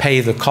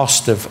pay the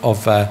cost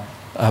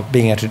of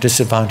being at a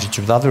disadvantage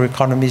with other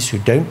economies who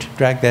don't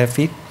drag their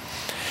feet.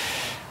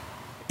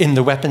 In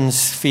the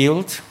weapons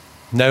field,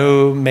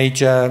 no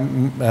major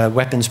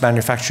weapons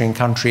manufacturing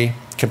country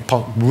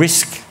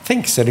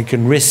thinks that it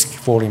can risk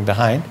falling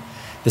behind.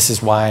 This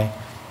is why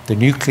the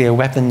nuclear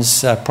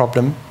weapons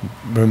problem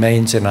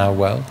remains in our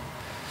world.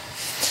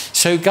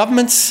 So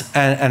governments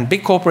and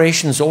big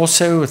corporations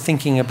also are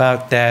thinking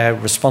about their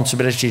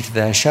responsibility to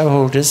their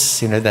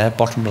shareholders. Their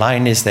bottom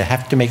line is they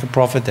have to make a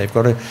profit. They've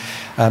got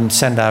to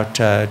send out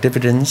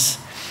dividends.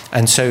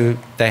 And so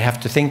they have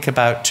to think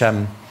about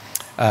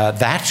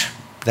that.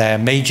 Their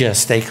major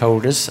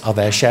stakeholders are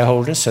their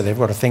shareholders, so they've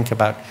got to think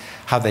about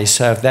how they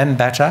serve them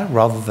better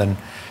rather than,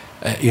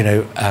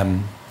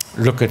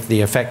 look at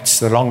the effects,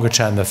 the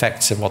longer-term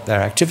effects of what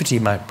their activity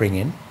might bring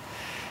in.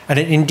 And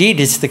indeed,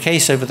 it's the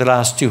case over the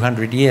last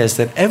 200 years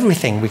that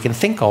everything we can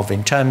think of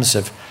in terms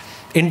of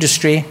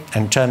industry,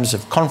 in terms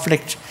of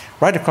conflict,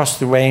 right across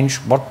the range,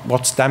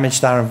 what's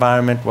damaged our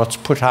environment, what's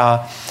put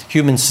our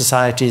human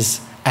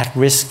societies at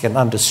risk and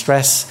under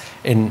stress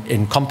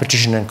in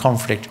competition and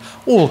conflict,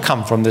 all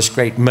come from this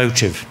great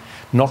motive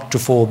not to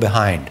fall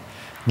behind,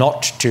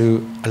 not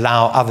to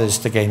allow others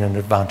to gain an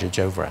advantage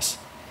over us.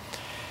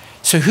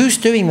 So who's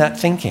doing that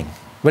thinking?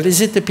 Well,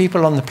 is it the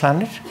people on the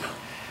planet?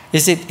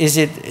 Is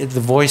it the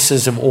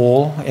voices of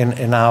all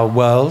in our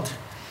world,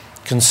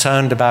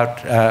 concerned about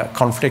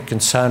conflict,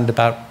 concerned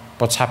about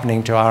what's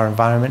happening to our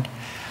environment,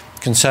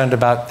 concerned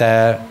about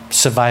their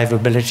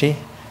survivability,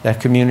 their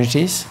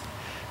communities?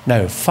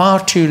 No,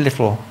 far too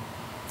little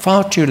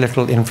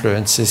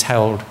influence is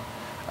held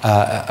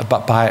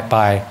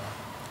by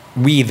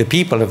we, the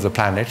people of the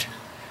planet,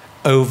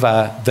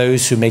 over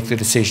those who make the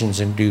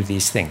decisions and do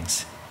these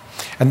things.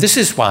 And this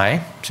is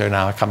why, so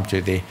now I come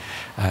to the,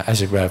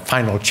 as it were,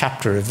 final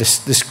chapter of this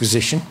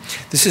disquisition.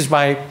 This is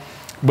why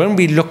when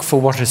we look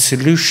for what a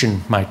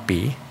solution might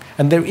be,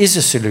 and there is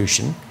a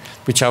solution,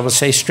 which I will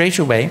say straight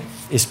away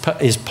is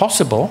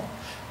possible,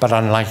 but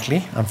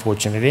unlikely,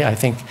 unfortunately. I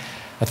think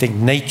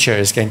nature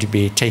is going to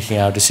be taking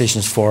our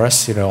decisions for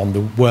us, on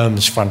the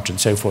worms front and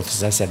so forth,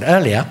 as I said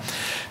earlier.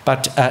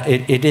 But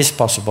it is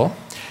possible.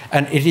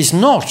 And it is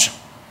not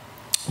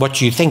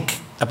what you think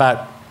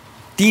about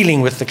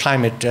dealing with the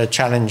climate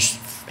challenge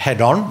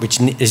head-on, which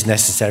is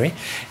necessary,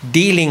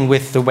 dealing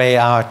with the way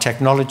our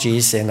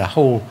technologies in a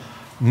whole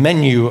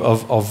menu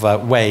of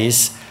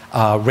ways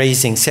are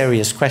raising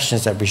serious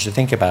questions that we should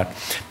think about.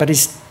 But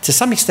it's to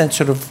some extent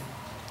sort of,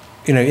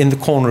 in the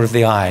corner of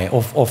the eye,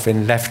 off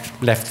in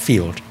left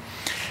field.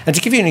 And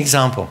to give you an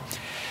example,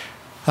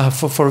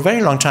 for a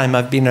very long time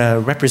I've been a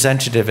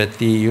representative at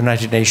the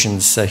United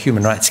Nations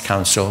Human Rights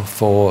Council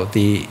for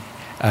the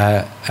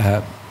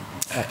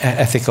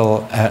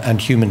Ethical and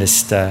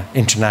Humanist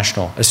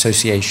International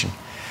Association.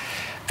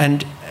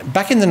 And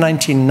back in the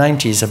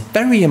 1990s, a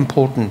very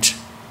important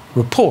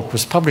report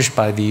was published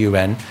by the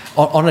UN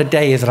on a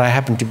day that I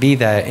happened to be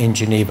there in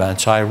Geneva, and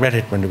so I read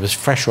it when it was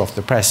fresh off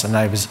the press, and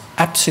I was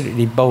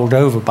absolutely bowled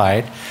over by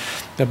it,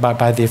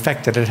 by the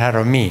effect that it had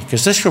on me,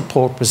 because this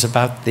report was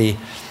about the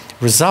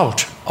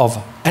result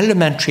of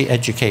elementary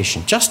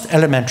education, just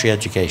elementary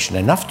education,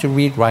 enough to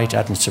read, write,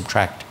 add and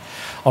subtract,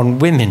 on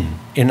women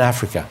in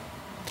Africa.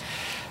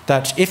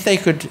 That if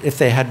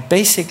they had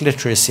basic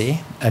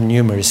literacy and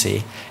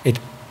numeracy, it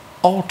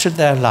altered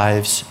their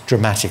lives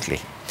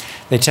dramatically.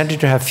 They tended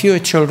to have fewer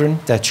children.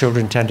 Their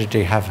children tended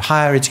to have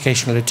higher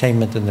educational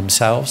attainment than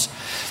themselves.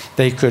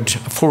 They could,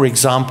 for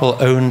example,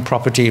 own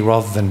property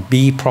rather than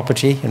be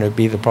property,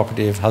 be the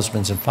property of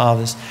husbands and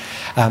fathers.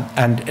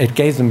 And it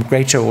gave them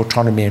greater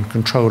autonomy and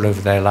control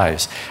over their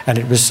lives. And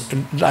it was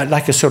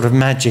like a sort of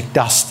magic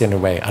dust in a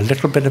way, a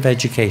little bit of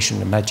education,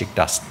 a magic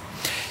dust.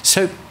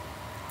 So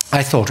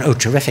I thought, oh,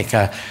 terrific,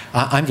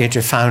 I'm going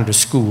to found a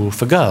school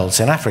for girls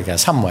in Africa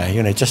somewhere,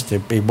 just to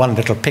be one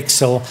little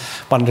pixel,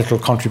 one little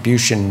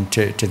contribution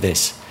to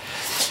this.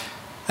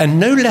 And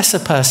no less a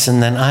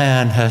person than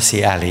Ayaan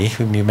Hirsi Ali,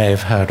 whom you may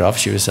have heard of.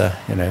 She was a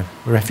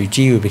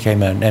refugee who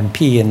became an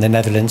MP in the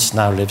Netherlands,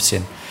 now lives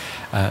in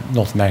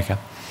North America.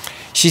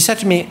 She said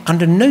to me,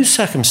 under no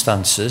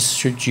circumstances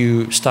should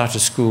you start a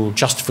school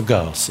just for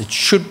girls.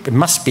 It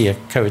must be a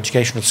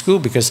co-educational school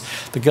because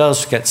the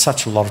girls get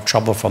such a lot of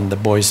trouble from the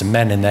boys and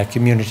men in their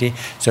community,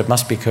 so it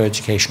must be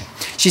co-educational.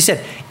 She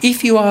said,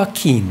 if you are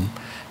keen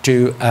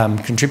to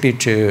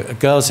contribute to a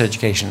girls'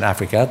 education in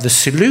Africa, the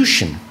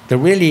solution,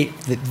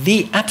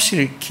 the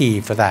absolute key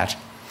for that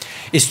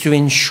is to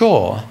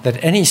ensure that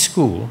any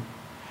school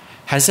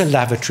has a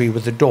lavatory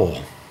with a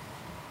door.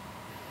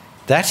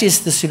 That is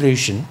the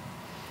solution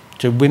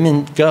to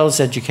girls'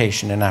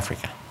 education in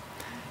Africa.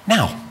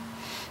 Now,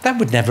 that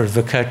would never have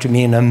occurred to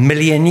me in a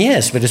million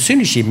years, but as soon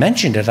as she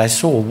mentioned it, I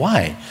saw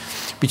why,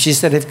 which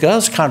is that if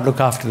girls can't look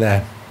after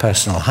their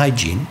personal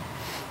hygiene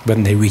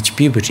when they reach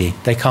puberty,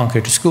 they can't go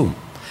to school.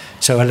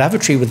 So a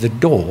lavatory with a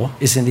door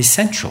is an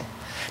essential.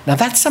 Now,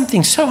 that's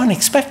something so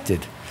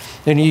unexpected.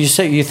 Then you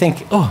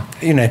think,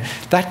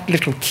 that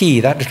little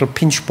key, that little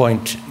pinch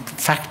point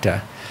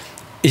factor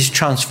is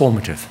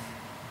transformative.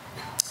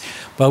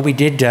 Well, we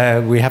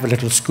have a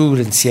little school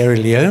in Sierra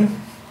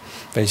Leone,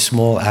 very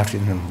small, out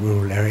in a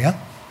rural area.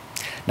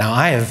 Now,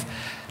 I have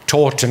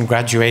taught and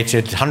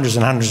graduated hundreds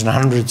and hundreds and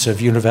hundreds of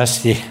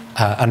university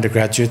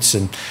undergraduates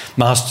and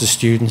master's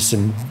students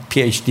and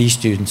PhD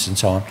students and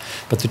so on.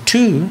 But the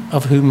two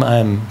of whom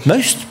I'm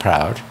most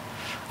proud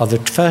are the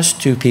first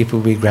two people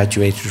we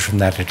graduated from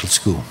that little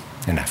school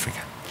in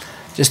Africa.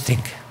 Just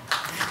think.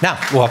 Now,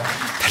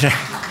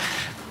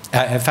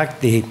 in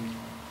fact,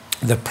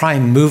 the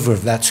prime mover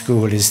of that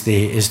school is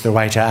the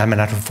writer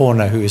Aminata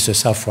Forna, who is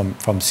herself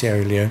from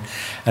Sierra Leone,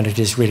 and it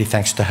is really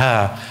thanks to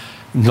her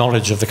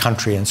knowledge of the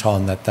country and so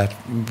on that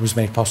was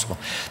made possible.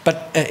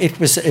 But it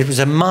was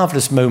a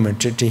marvelous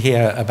moment to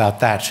hear about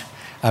that,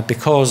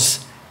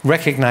 because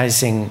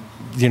recognizing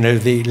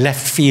the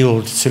left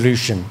field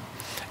solution,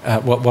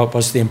 what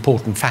was the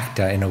important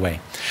factor in a way.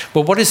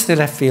 Well, what is the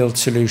left field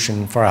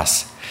solution for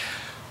us?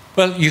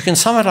 Well, you can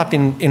sum it up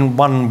in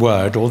one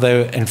word,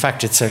 although in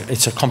fact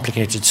it's a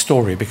complicated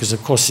story, because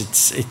of course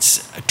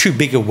it's too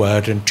big a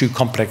word and too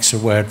complex a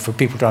word for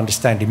people to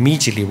understand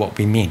immediately what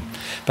we mean.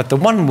 But the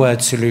one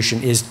word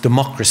solution is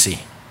democracy.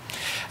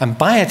 And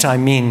by it I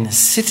mean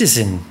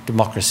citizen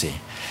democracy.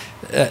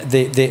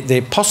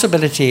 The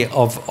possibility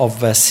of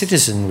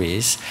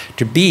citizenries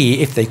to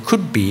be, if they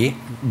could be,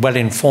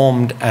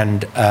 well-informed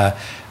and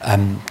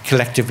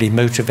collectively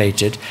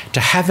motivated to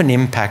have an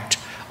impact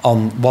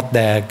on what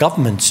their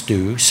governments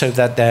do, so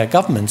that their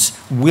governments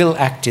will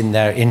act in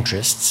their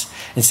interests,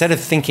 instead of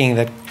thinking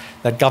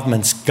that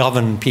governments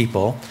govern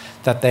people,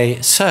 that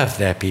they serve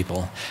their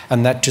people.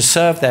 And that to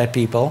serve their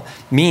people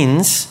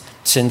means,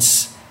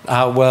 since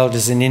our world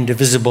is an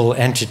indivisible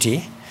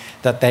entity,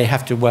 that they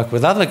have to work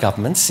with other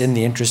governments in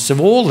the interests of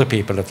all the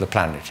people of the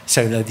planet.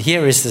 So that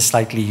here is the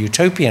slightly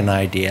utopian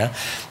idea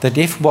that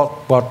if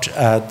what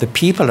the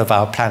people of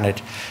our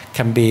planet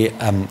can be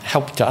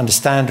helped to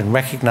understand and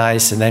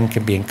recognize, and then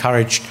can be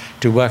encouraged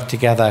to work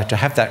together to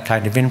have that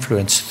kind of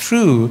influence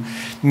through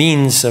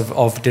means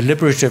of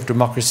deliberative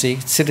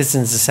democracy,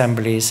 citizens'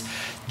 assemblies,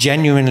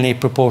 genuinely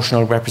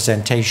proportional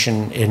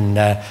representation in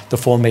the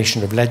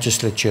formation of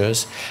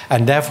legislatures,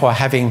 and therefore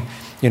having,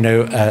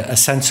 a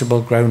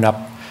sensible,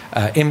 grown-up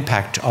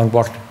impact on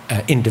what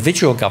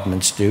individual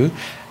governments do.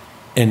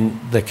 In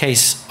the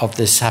case of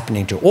this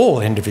happening to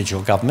all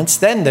individual governments,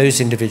 then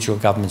those individual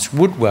governments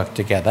would work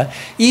together,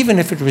 even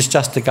if it was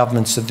just the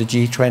governments of the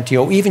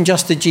G20 or even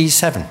just the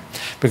G7,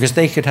 because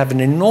they could have an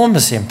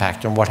enormous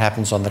impact on what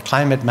happens on the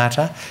climate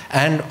matter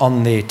and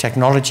on the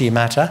technology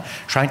matter,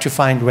 trying to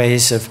find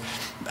ways of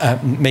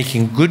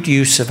making good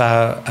use of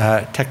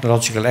our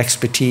technological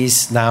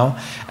expertise now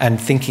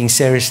and thinking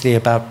seriously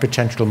about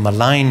potential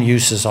malign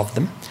uses of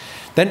them.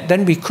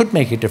 Then we could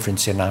make a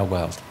difference in our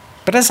world.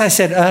 But as I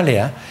said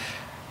earlier,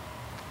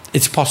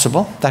 it's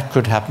possible that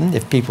could happen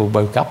if people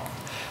woke up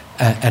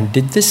and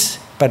did this,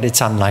 but it's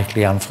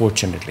unlikely,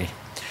 unfortunately.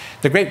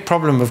 The great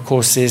problem, of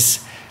course, is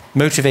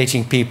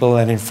motivating people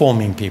and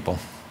informing people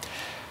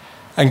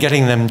and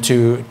getting them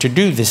to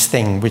do this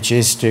thing, which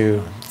is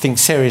to think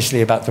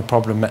seriously about the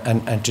problem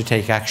and to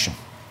take action.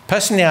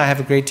 Personally, I have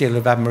a great deal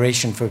of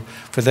admiration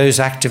for those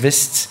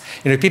activists.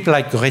 People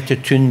like Greta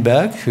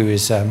Thunberg, who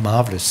is a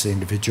marvelous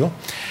individual.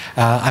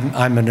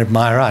 I'm an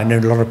admirer. I know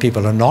a lot of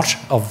people are not,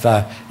 of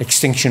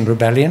Extinction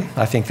Rebellion.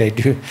 I think they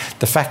do.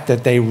 The fact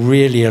that they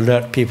really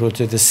alert people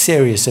to the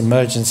serious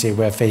emergency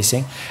we're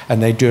facing,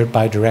 and they do it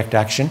by direct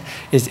action,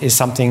 is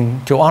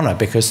something to honor,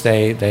 because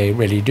they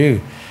really do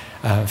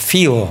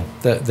feel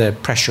the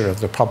pressure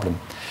of the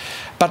problem.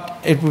 But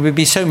it would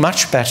be so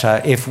much better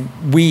if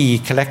we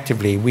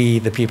collectively, we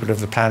the people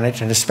of the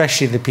planet, and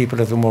especially the people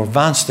of the more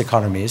advanced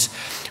economies,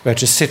 were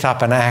to sit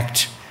up and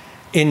act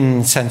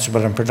in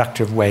sensible and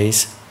productive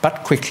ways,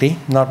 but quickly.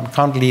 We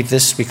can't leave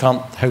this. We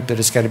can't hope that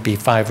it's going to be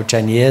 5 or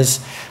 10 years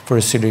for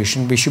a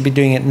solution. We should be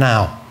doing it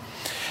now.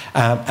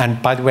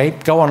 And by the way,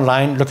 go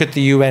online, look at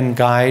the UN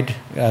guide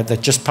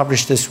that just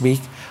published this week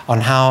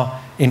on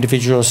how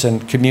individuals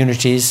and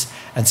communities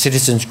and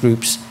citizens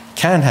groups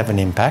can have an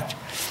impact.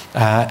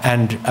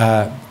 And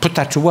put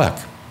that to work,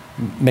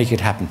 make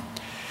it happen.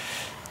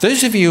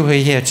 Those of you who are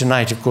here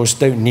tonight, of course,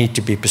 don't need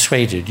to be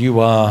persuaded. You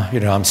are,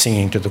 I'm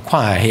singing to the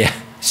choir here.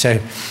 So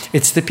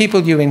it's the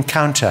people you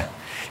encounter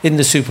in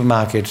the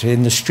supermarket,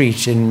 in the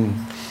street,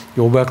 in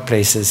your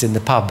workplaces, in the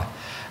pub,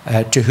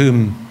 to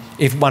whom,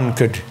 if one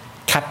could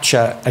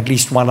capture at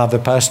least one other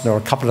person or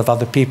a couple of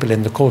other people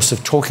in the course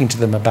of talking to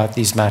them about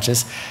these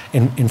matters,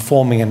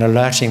 informing and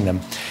alerting them,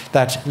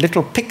 that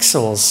little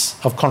pixels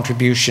of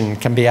contribution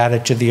can be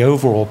added to the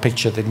overall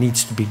picture that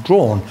needs to be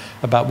drawn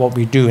about what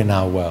we do in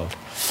our world.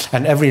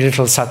 And every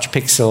little such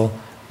pixel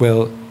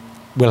will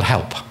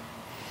help.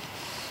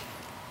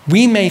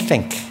 We may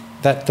think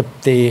that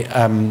the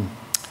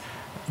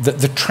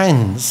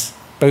trends,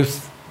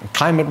 both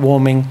climate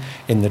warming,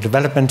 in the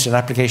development and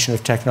application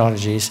of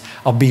technologies,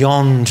 are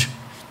beyond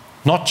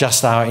not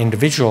just our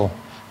individual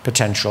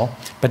potential,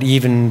 but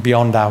even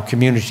beyond our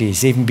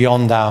communities, even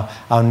beyond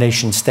our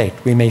nation state.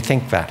 We may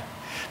think that.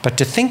 But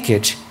to think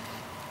it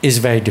is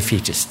very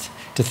defeatist.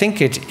 To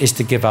think it is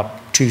to give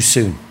up too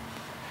soon.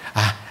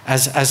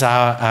 As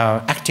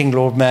our acting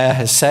Lord Mayor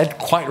has said,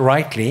 quite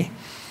rightly,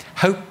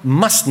 hope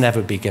must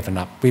never be given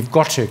up. We've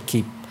got to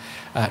keep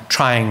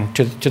trying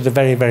to the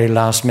very, very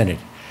last minute.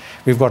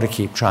 We've got to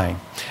keep trying.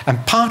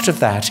 And part of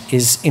that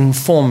is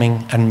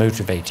informing and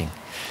motivating.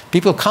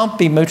 People can't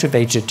be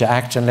motivated to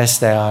act unless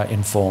they are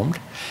informed.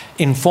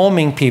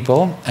 Informing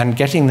people and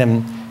getting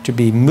them to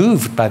be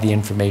moved by the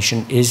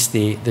information is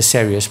the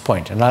serious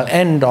point. And I'll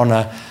end on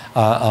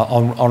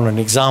an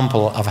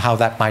example of how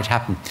that might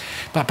happen.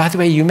 But by the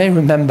way, you may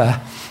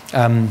remember,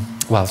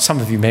 some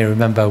of you may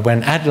remember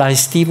when Adlai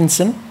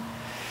Stevenson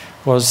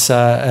was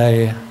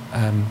a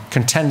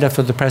contender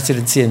for the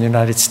presidency in the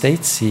United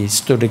States. He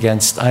stood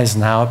against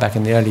Eisenhower back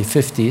in the early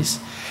 50s.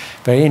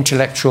 Very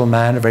intellectual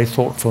man, a very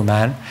thoughtful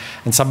man.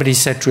 And somebody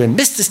said to him,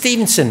 "Mr.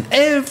 Stevenson,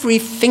 every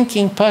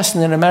thinking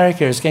person in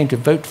America is going to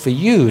vote for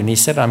you." And he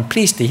said, "I'm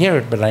pleased to hear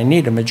it, but I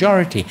need a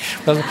majority."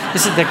 Well,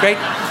 this is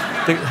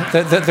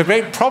the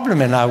great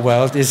problem in our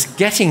world, is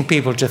getting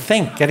people to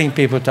think, getting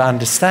people to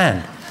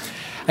understand.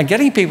 And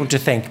getting people to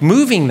think,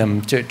 moving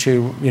them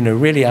to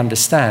really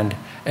understand,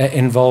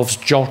 involves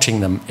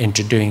jolting them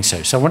into doing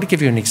so. So I want to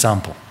give you an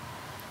example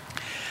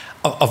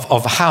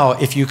of how,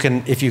 if you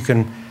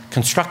can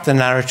construct the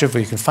narrative or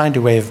you can find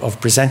a way of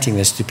presenting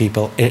this to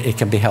people, it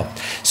can be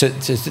helped. So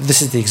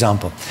this is the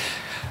example.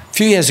 A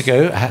few years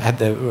ago, I had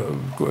the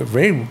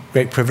very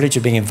great privilege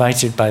of being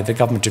invited by the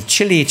government of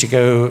Chile to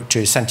go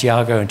to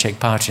Santiago and take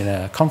part in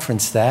a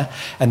conference there.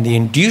 And the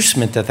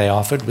inducement that they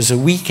offered was a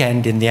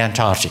weekend in the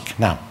Antarctic.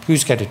 Now,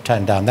 who's going to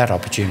turn down that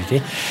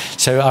opportunity?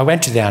 So I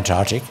went to the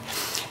Antarctic.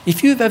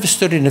 If you've ever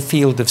stood in a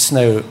field of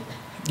snow,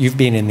 you've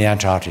been in the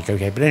Antarctic,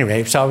 okay? But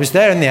anyway, so I was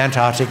there in the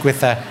Antarctic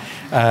with a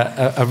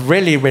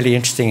really, really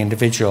interesting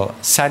individual,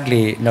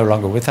 sadly no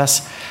longer with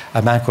us,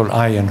 a man called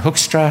Arjen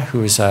Hoekstra,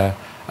 who is a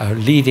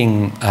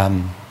leading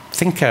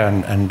thinker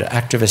and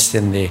activist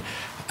in the...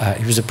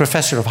 he was a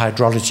professor of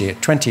hydrology at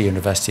Twente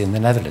University in the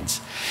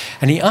Netherlands.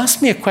 And he asked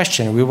me a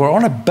question. We were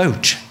on a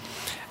boat,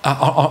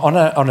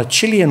 on a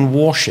Chilean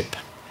warship,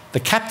 the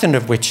captain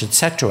of which had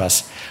said to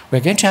us, we're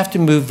going to have to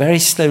move very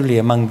slowly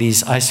among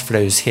these ice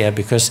floes here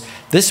because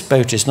this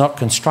boat is not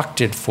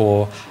constructed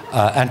for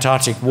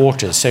Antarctic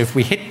waters. So if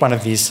we hit one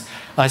of these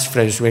ice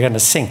floes, we're going to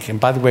sink. And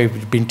by the way,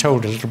 we've been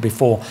told a little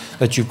before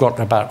that you've got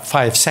about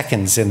 5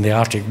 seconds in the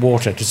Arctic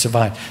water to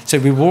survive. So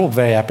we were all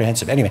very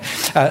apprehensive. Anyway,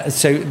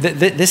 so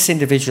this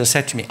individual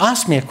said to me,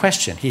 asked me a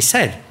question. He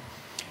said,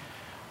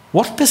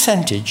 what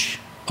percentage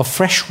of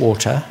fresh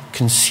water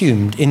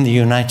consumed in the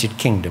United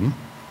Kingdom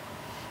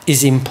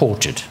is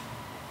imported?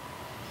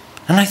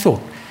 And I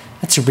thought,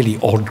 that's a really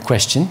odd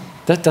question.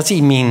 Does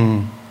he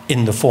mean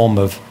in the form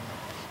of,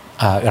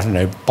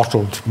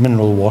 bottled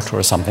mineral water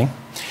or something?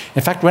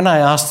 In fact, when I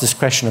asked this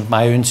question of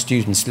my own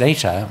students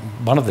later,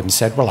 one of them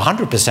said, well,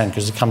 100%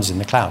 because it comes in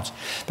the clouds.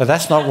 But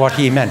that's not what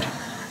he meant.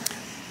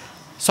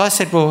 So I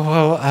said,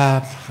 well,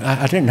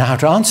 I don't know how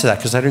to answer that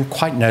because I don't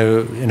quite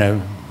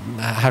know,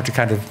 how to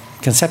kind of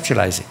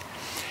conceptualize it.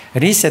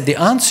 And he said, the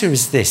answer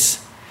is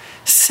this: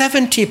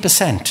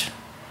 70%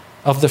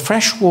 of the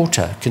fresh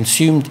water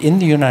consumed in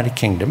the United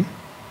Kingdom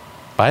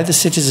by the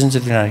citizens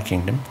of the United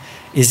Kingdom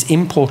is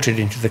imported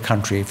into the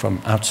country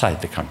from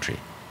outside the country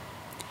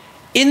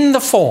in the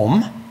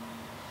form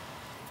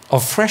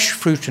of fresh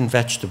fruit and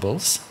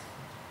vegetables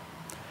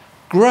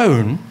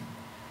grown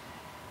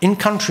in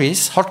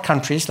countries, hot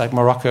countries like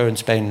Morocco and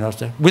Spain and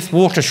Austria, with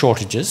water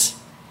shortages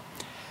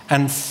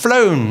and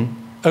flown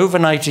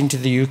overnight into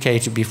the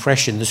UK to be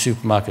fresh in the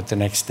supermarket the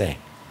next day.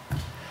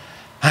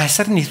 I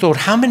suddenly thought,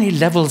 how many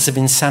levels of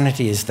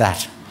insanity is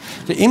that?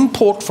 To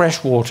import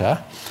fresh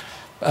water,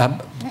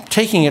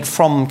 taking it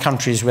from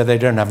countries where they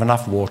don't have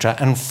enough water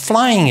and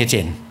flying it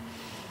in.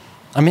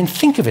 I mean,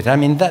 think of it. I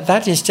mean,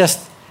 that is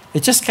just,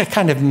 it's just a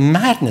kind of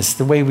madness,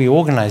 the way we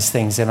organize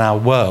things in our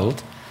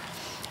world,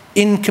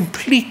 in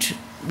complete,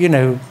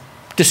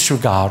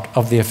 disregard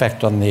of the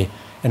effect on the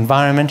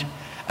environment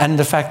and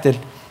the fact that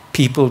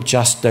people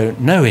just don't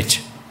know it.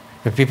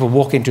 If people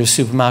walk into a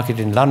supermarket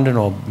in London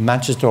or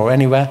Manchester or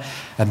anywhere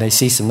and they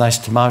see some nice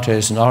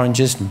tomatoes and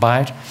oranges and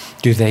buy it,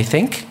 do they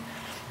think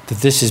that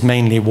this is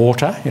mainly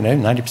water,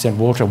 90%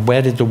 water?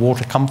 Where did the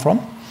water come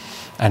from?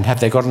 And have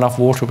they got enough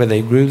water where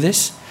they grew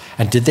this?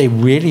 And did they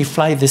really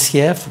fly this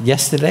here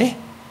yesterday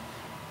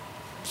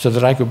so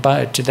that I could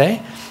buy it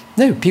today?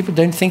 No, people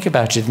don't think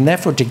about it. And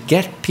therefore, to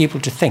get people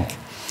to think.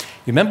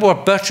 You remember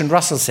what Bertrand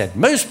Russell said?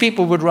 Most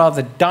people would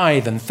rather die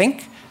than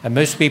think. And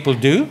most people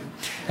do,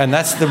 and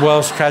that's the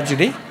world's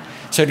tragedy.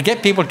 So to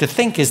get people to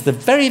think is the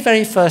very,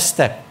 very first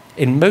step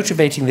in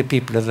motivating the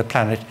people of the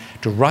planet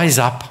to rise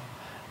up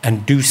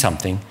and do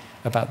something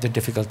about the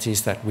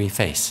difficulties that we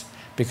face,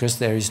 because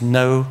there is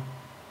no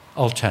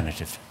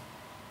alternative.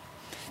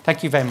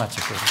 Thank you very much,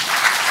 everyone.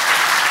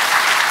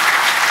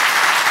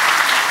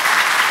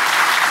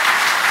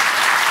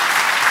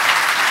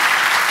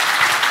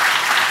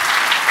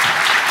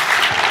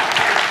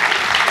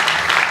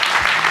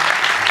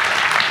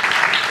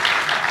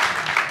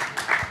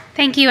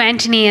 Thank you,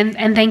 Anthony,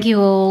 and thank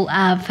you all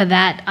for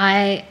that.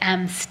 I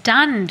am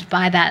stunned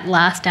by that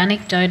last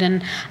anecdote,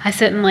 and I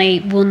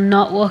certainly will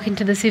not walk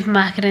into the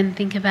supermarket and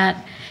think about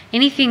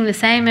anything the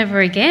same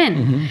ever again.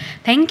 Mm-hmm.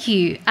 Thank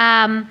you.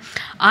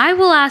 I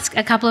will ask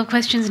a couple of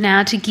questions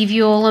now to give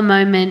you all a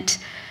moment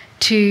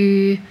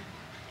to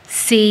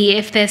see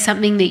if there's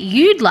something that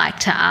you'd like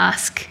to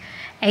ask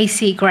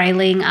AC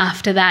Grayling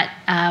after that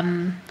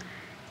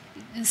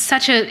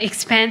such an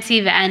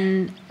expansive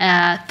and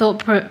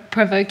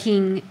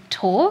thought-provoking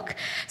talk.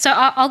 So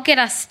I'll get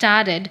us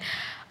started.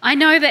 I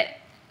know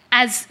that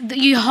as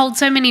you hold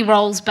so many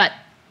roles, but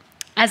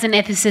as an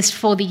ethicist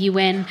for the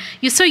UN,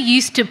 you're so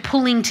used to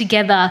pulling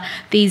together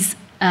these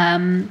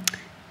kind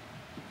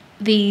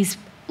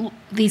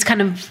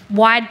of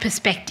wide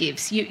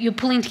perspectives. You're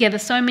pulling together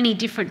so many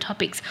different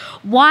topics.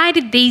 Why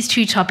did these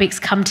two topics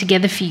come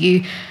together for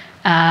you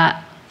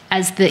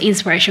as the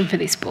inspiration for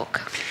this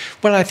book?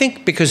 Well, I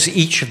think because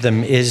each of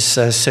them is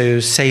so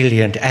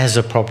salient as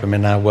a problem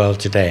in our world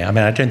today. I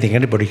mean, I don't think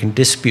anybody can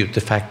dispute the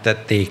fact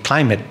that the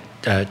climate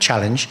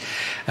challenge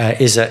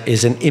is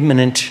an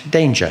imminent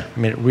danger. I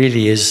mean, it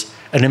really is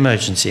an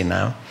emergency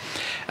now.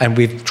 And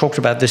we've talked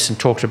about this and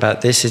talked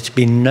about this. It's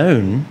been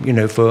known,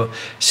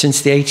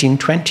 since the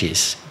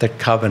 1820s that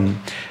carbon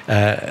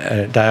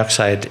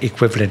dioxide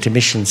equivalent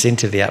emissions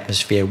into the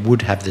atmosphere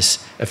would have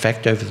this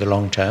effect over the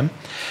long term.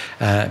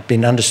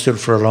 Been understood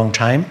for a long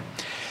time.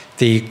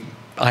 The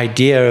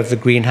idea of the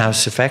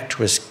greenhouse effect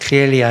was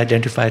clearly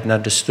identified and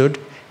understood,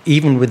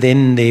 even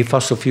within the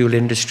fossil fuel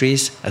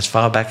industries as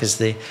far back as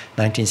the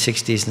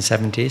 1960s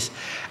and 70s,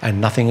 and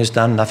nothing is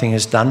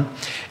done.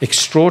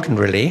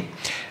 Extraordinarily,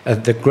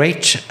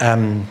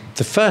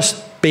 the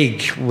first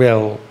big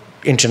real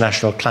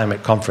international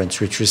climate conference,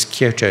 which was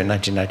Kyoto in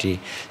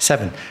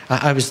 1997,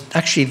 I was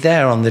actually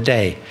there on the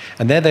day,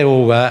 and there they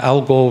all were.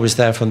 Al Gore was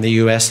there from the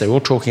US. They were all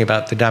talking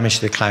about the damage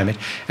to the climate,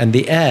 and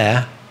the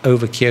air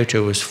over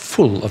Kyoto was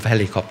full of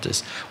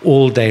helicopters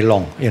all day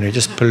long,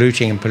 just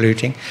polluting.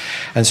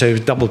 And so it was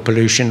double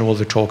pollution, all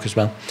the talk as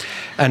well.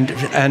 And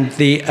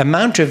the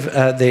amount of,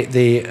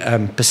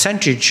 the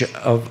percentage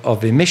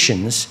of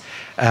emissions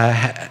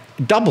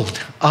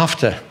doubled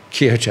after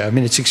Kyoto. I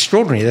mean, it's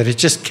extraordinary that it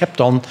just kept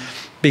on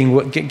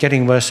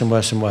getting worse and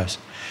worse and worse.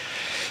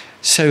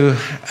 So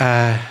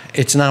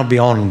it's now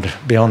beyond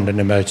an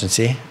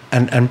emergency.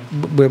 And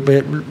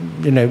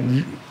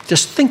we're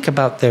just think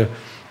about the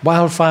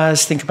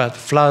wildfires, think about the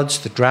floods,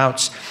 the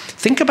droughts.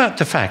 Think about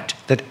the fact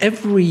that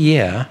every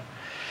year,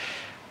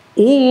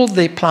 all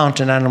the plant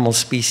and animal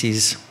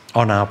species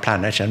on our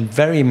planet, and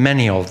very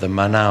many of them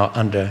are now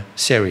under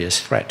serious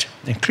threat,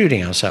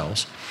 including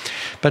ourselves.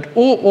 But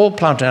all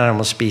plant and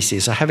animal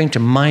species are having to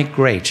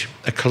migrate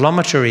 1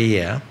 kilometre a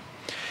year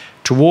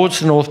towards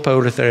the North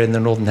Pole if they're in the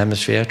Northern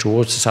Hemisphere,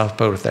 towards the South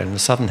Pole if they're in the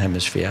Southern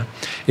Hemisphere,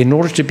 in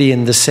order to be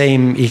in the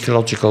same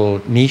ecological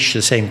niche,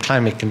 the same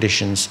climate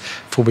conditions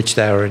for which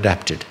they are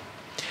adapted.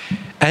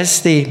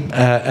 As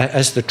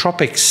the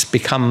tropics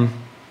become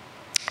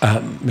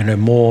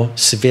more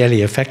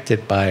severely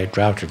affected by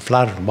drought and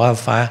flood and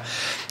wildfire,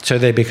 so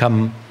they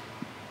become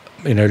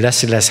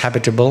less and less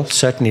habitable,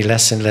 certainly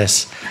less and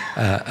less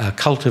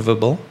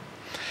cultivable.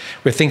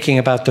 We're thinking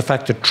about the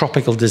fact that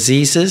tropical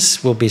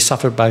diseases will be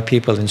suffered by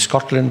people in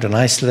Scotland and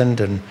Iceland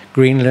and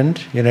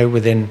Greenland,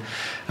 within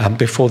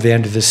before the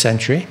end of this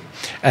century,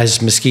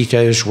 as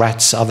mosquitoes,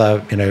 rats,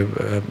 other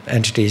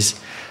entities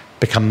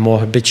become more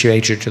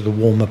habituated to the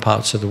warmer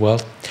parts of the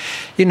world.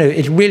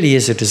 It really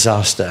is a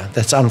disaster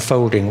that's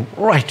unfolding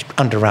right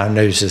under our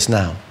noses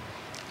now,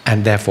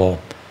 and therefore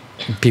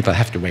people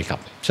have to wake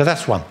up. So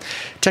that's one.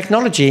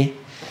 Technology.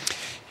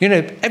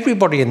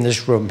 Everybody in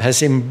this room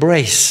has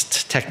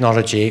embraced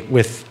technology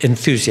with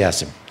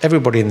enthusiasm.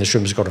 Everybody in this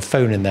room has got a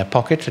phone in their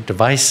pocket, a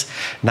device,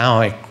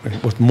 now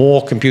with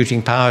more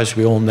computing power, as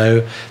we all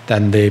know,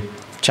 than the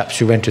chaps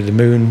who went to the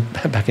moon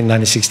back in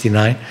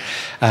 1969.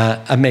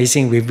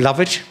 Amazing, we love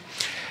it.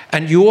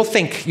 And you all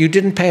think you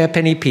didn't pay a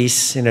penny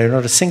piece,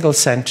 not a single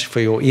cent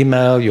for your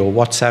email, your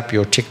WhatsApp,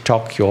 your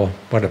TikTok, your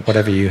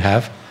whatever you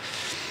have.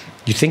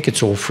 You think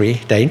it's all free,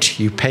 don't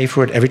you? Pay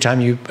for it every time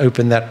you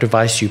open that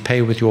device. You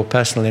pay with your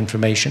personal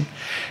information.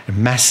 And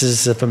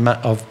masses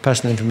of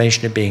personal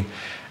information are being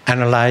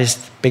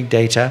analyzed, big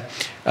data,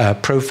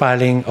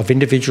 profiling of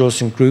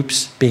individuals and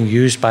groups being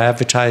used by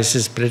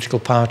advertisers, political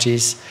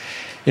parties.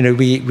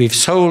 We've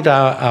sold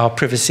our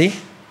privacy.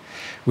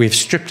 We've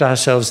stripped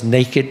ourselves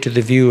naked to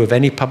the view of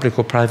any public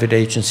or private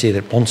agency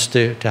that wants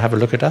to have a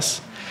look at us.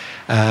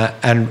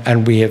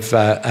 And we have,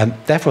 and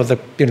therefore,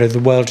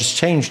 the world has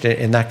changed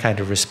in that kind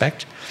of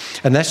respect.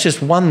 And that's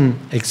just one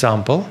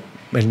example.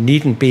 It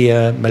needn't be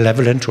a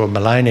malevolent or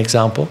malign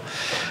example,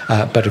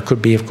 but it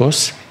could be, of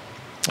course.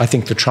 I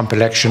think the Trump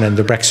election and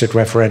the Brexit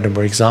referendum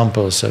were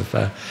examples of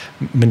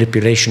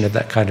manipulation of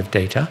that kind of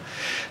data.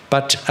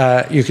 But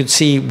you could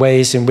see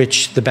ways in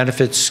which the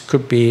benefits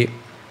could be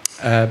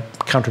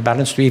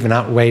counterbalanced or even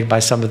outweighed by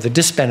some of the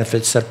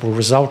disbenefits that will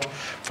result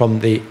from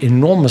the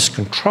enormous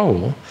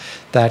control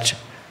that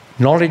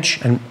knowledge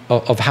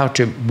of how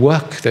to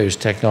work those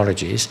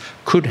technologies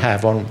could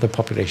have on the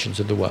populations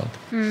of the world.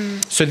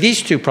 So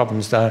these two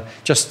problems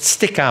just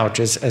stick out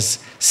as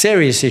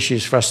serious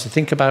issues for us to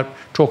think about,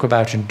 talk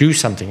about, and do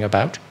something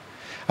about.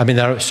 I mean,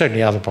 there are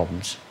certainly other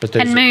problems. But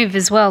and move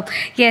as well.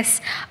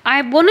 Yes.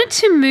 I wanted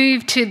to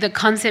move to the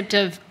concept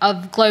of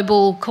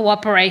global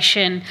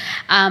cooperation.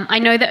 I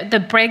know that the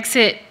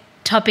Brexit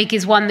topic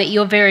is one that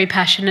you're very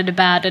passionate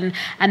about and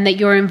that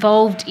you're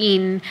involved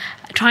in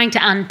trying to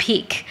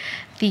unpick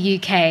the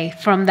UK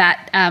from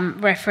that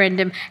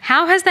referendum.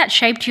 How has that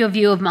shaped your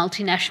view of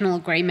multinational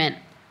agreement?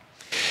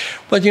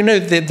 Well,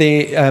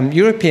 the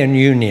European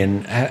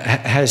Union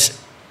has,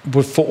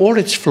 for all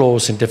its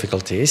flaws and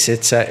difficulties,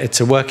 it's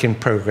a work in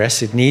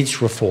progress. It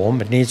needs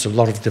reform. It needs a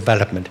lot of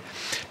development.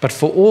 But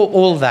for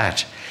all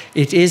that,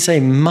 it is a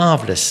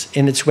marvellous,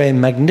 in its way,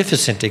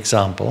 magnificent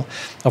example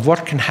of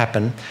what can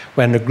happen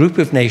when a group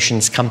of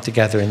nations come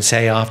together and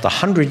say, after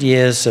hundreds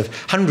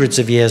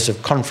of years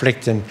of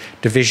conflict and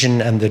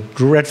division and the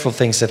dreadful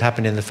things that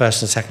happened in the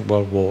First and Second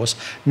World Wars,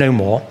 no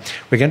more.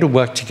 We're going to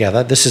work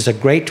together. This is a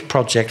great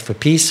project for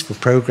peace, for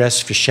progress,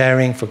 for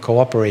sharing, for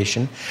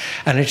cooperation.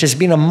 And it has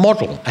been a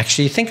model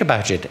actually. Think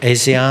about it.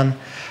 ASEAN,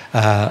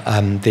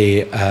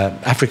 the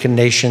African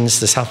nations,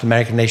 the South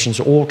American nations,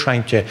 all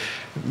trying to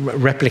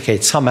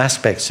replicate some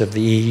aspects of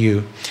the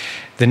EU.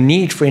 The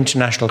need for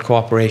international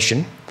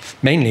cooperation,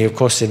 mainly, of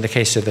course, in the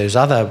case of those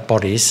other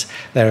bodies,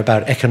 they're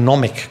about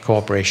economic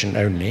cooperation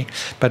only.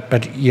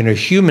 But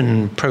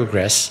human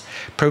progress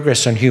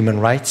on human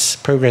rights,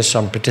 progress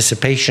on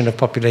participation of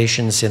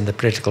populations in the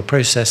political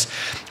process,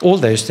 all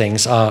those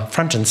things are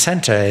front and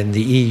center in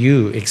the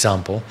EU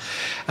example.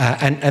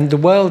 And the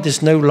world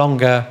is no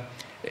longer...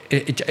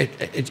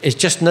 It's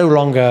just no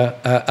longer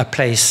a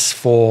place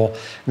for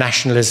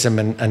nationalism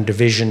and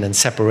division and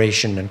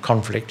separation and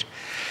conflict.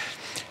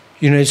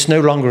 It's no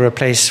longer a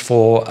place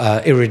for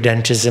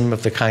irredentism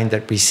of the kind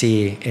that we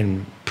see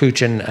in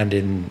Putin and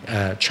in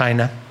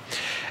China.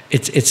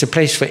 It's a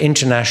place for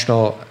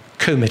international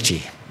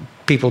comity,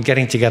 people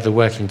getting together,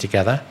 working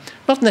together,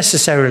 not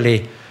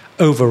necessarily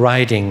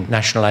overriding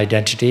national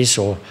identities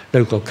or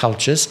local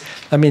cultures.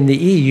 I mean, the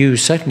EU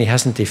certainly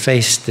hasn't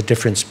effaced the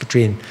difference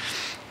between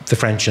the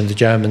French and the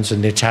Germans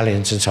and the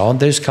Italians and so on.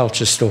 Those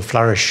cultures still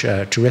flourish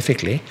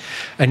terrifically,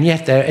 and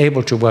yet they're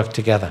able to work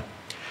together.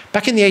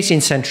 Back in the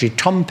 18th century,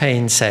 Tom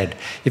Paine said,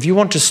 if you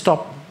want to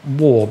stop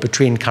war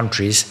between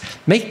countries,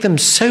 make them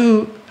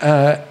so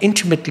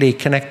intimately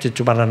connected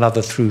to one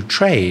another through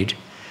trade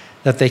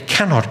that they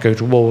cannot go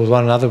to war with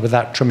one another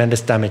without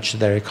tremendous damage to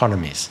their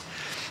economies.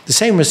 The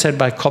same was said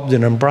by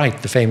Cobden and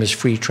Bright, the famous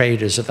free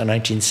traders of the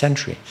 19th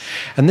century.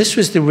 And this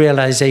was the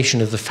realization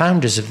of the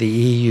founders of the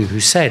EU, who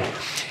said,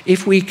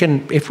 if we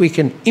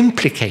can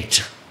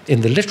implicate,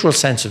 in the literal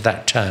sense of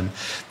that term,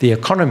 the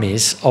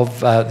economies of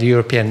the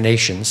European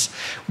nations,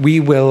 we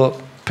will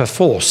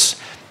perforce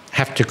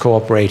have to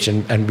cooperate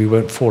and we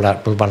won't fall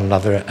out with one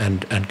another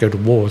and go to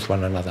war with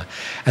one another.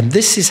 And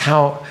this is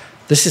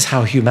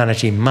how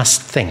humanity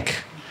must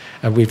think.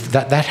 And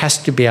that has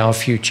to be our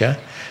future,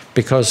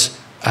 because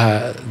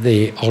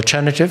the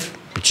alternative,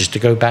 which is to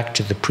go back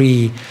to the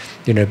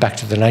back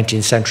to the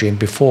 19th century and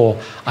before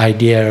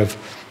idea of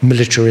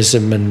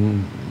militarism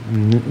and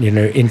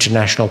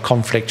international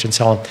conflict and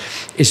so on,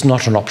 is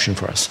not an option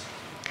for us.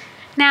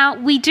 Now,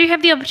 we do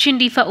have the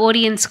opportunity for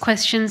audience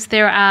questions.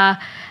 There are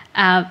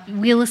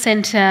Wheeler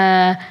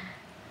Centre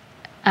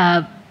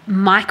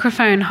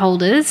microphone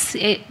holders.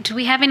 Do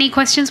we have any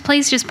questions?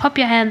 Please just pop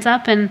your hands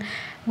up and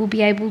we'll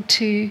be able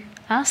to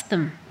ask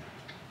them.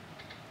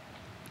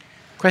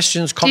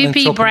 Questions, comments,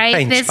 or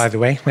complaints, by the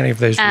way, many of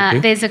those we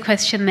do. There's a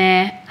question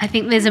there. I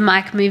think there's a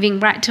mic moving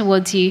right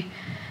towards you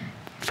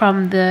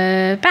from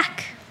the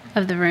back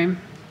of the room.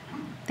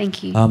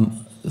 Thank you.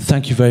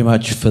 Thank you very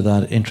much for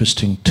that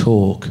interesting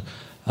talk.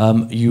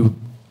 You,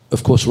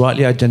 of course,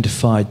 rightly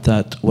identified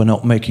that we're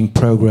not making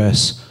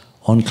progress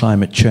on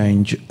climate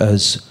change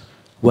as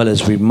well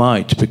as we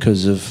might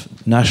because of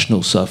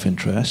national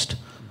self-interest.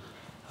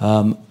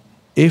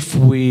 If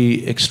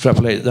we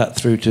extrapolate that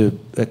through to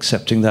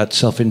accepting that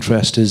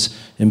self-interest is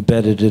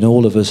embedded in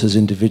all of us as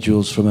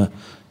individuals from an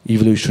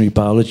evolutionary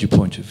biology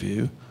point of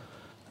view,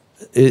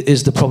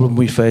 is the problem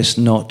we face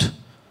not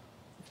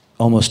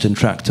almost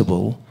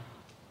intractable?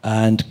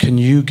 And can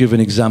you give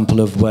an example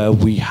of where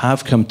we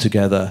have come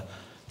together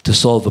to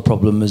solve a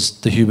problem as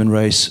the human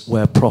race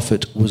where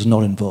profit was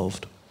not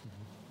involved?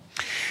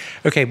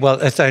 Okay, well,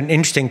 it's an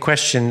interesting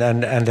question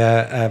and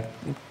a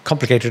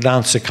complicated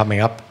answer coming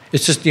up.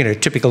 It's just,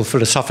 typical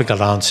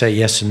philosophical answer,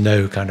 yes and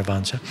no kind of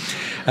answer,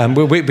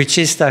 which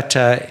is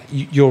that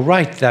you're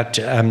right that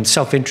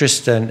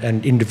self-interest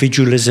and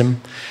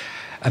individualism,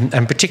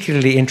 and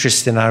particularly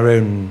interest in our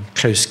own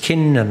close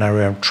kin and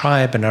our own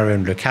tribe and our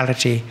own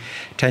locality,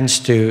 tends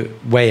to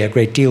weigh a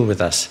great deal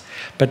with us.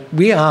 But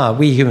we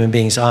human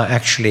beings are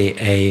actually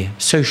a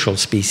social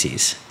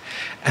species.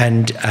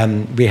 And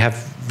we have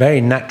very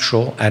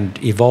natural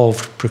and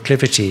evolved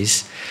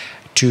proclivities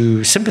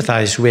to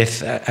sympathize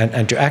with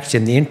and to act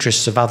in the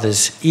interests of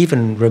others,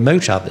 even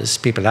remote others,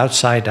 people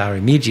outside our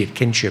immediate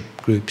kinship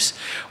groups,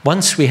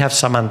 once we have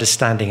some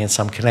understanding and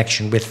some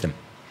connection with them.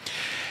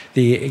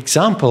 The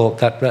example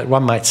that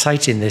one might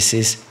cite in this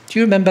is, do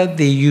you remember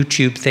the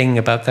YouTube thing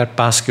about that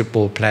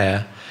basketball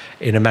player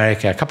in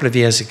America a couple of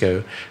years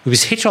ago who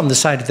was hit on the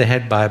side of the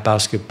head by a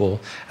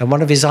basketball and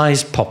one of his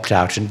eyes popped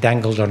out and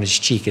dangled on his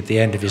cheek at the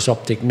end of his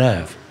optic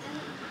nerve?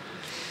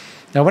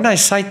 Now, when I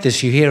cite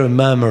this, you hear a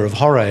murmur of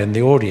horror in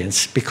the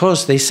audience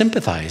because they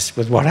sympathize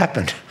with what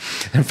happened.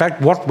 In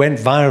fact, what went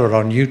viral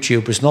on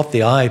YouTube was not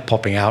the eye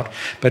popping out,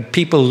 but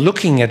people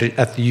looking at the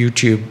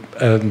YouTube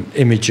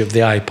image of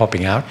the eye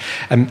popping out,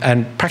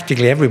 and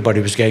practically everybody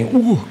was going,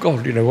 "Oh,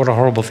 God, what a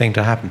horrible thing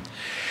to happen."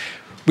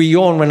 We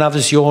yawn when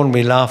others yawn,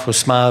 we laugh or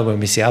smile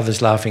when we see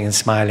others laughing and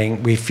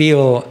smiling. We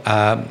feel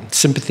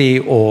sympathy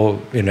or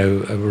a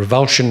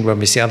revulsion when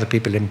we see other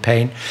people in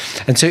pain.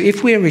 And so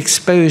if we're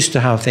exposed to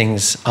how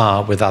things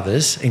are with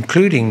others,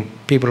 including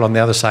people on the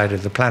other side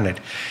of the planet,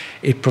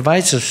 it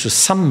provides us with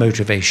some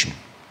motivation.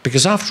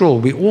 Because after all,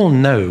 we all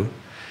know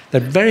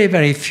that very,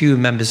 very few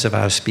members of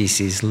our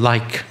species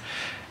like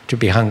to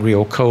be hungry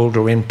or cold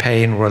or in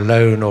pain or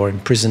alone or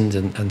imprisoned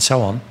and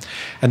so on.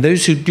 And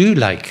those who do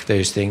like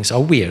those things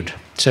are weird.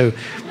 So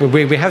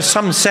we have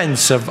some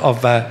sense of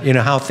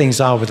how things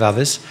are with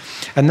others,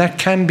 and that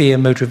can be a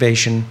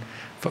motivation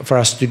for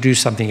us to do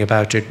something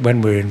about it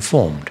when we're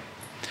informed.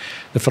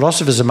 The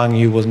philosophers among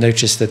you will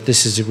notice that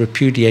this is a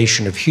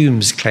repudiation of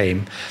Hume's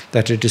claim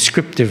that a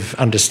descriptive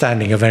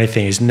understanding of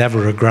anything is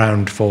never a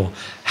ground for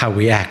how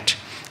we act.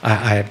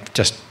 I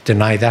just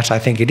deny that. I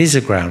think it is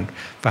a ground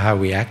for how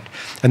we act.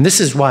 And this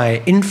is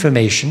why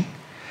information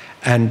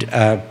and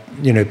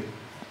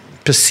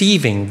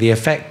perceiving the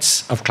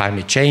effects of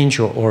climate change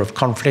or of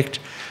conflict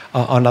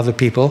on other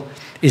people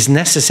is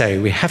necessary.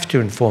 We have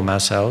to inform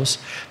ourselves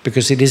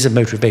because it is a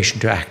motivation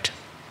to act.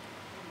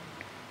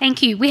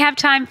 Thank you. We have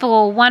time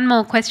for one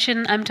more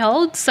question, I'm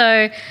told.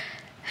 So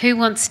who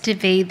wants to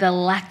be the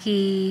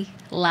lucky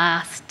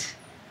last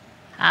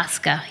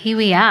asker? Here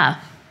we are.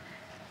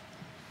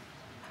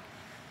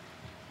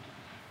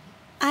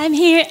 I'm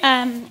here.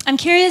 I'm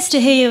curious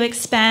to hear you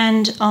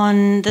expand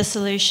on the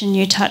solution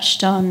you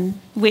touched on,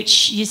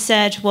 which you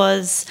said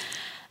was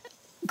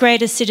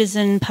greater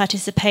citizen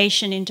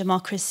participation in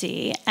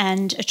democracy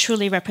and a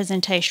truly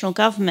representational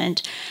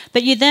government.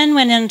 But you then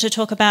went on to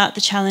talk about the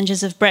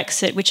challenges of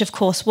Brexit, which of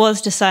course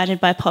was decided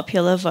by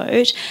popular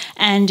vote.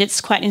 And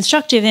it's quite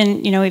instructive,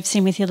 and we've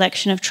seen with the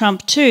election of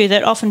Trump too,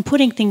 that often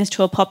putting things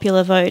to a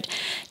popular vote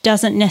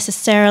doesn't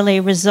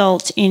necessarily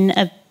result in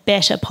a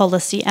better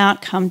policy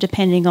outcome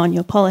depending on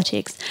your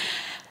politics.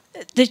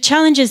 The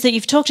challenges that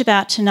you've talked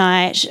about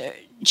tonight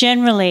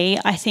generally,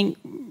 I think,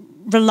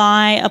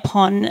 rely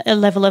upon a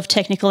level of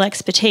technical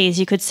expertise.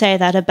 You could say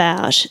that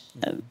about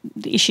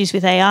the issues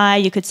with AI,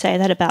 you could say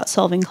that about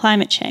solving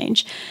climate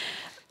change.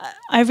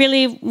 I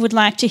really would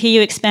like to hear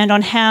you expand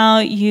on how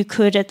you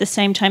could at the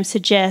same time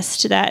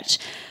suggest that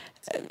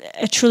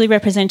a truly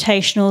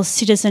representational,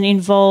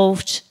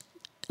 citizen-involved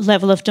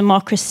level of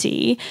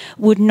democracy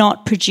would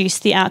not produce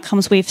the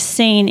outcomes we've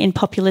seen in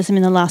populism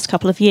in the last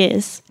couple of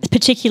years,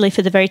 particularly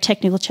for the very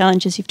technical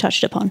challenges you've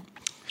touched upon.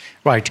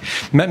 Right.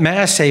 May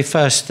I say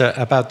first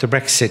about the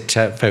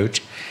Brexit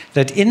vote,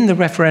 that in the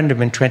referendum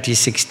in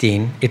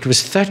 2016, it was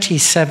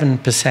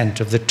 37%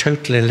 of the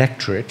total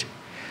electorate,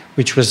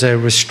 which was a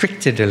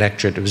restricted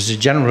electorate. It was a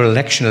general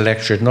election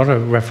electorate, not a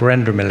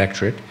referendum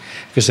electorate,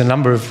 because a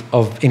number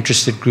of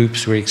interested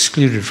groups were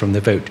excluded from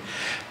the vote.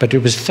 But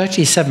it was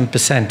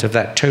 37% of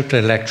that total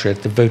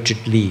electorate that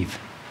voted leave.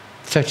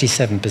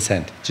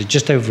 37%, so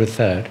just over a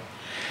third.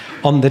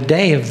 On the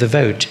day of the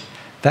vote,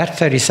 that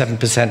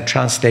 37%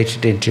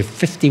 translated into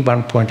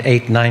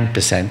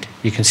 51.89%.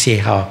 You can see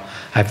how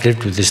I've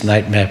lived with this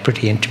nightmare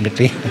pretty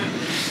intimately.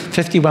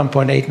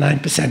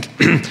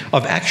 51.89%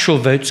 of actual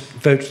votes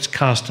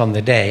cast on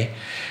the day.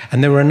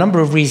 And there were a number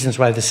of reasons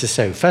why this is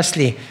so.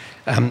 Firstly,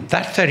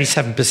 that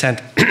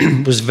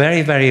 37% was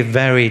very, very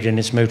varied in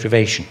its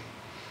motivation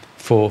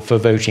for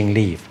voting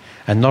leave.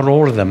 And not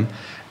all of them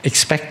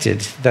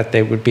expected that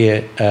there would be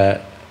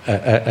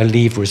a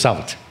leave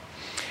result.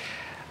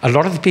 A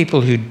lot of the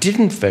people who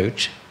didn't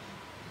vote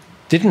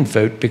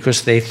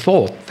because they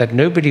thought that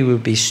nobody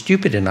would be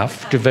stupid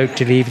enough to vote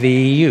to leave the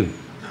EU.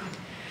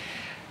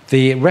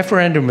 The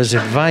referendum was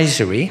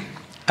advisory.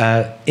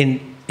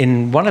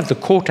 In one of the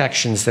court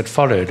actions that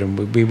followed,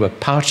 and we were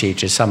party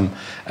to some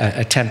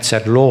attempts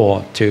at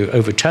law to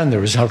overturn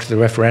the result of the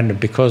referendum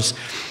because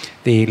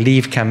the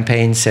Leave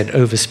campaign said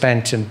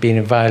overspent and been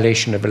in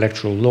violation of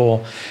electoral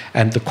law.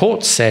 And the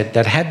court said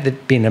that had there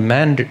been a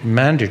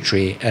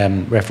mandatory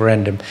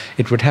referendum,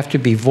 it would have to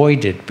be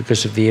voided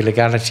because of the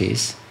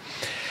illegalities.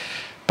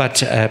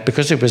 But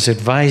because it was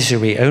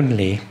advisory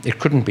only, it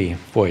couldn't be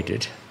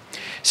voided.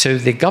 So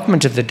the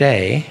government of the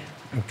day,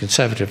 a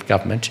Conservative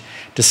government,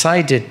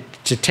 decided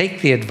to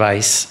take the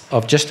advice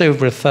of just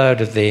over a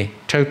third of the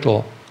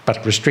total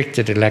but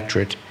restricted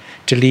electorate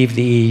to leave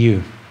the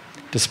EU.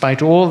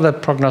 Despite all the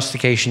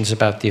prognostications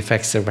about the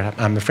effects,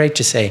 I'm afraid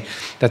to say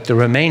that the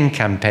Remain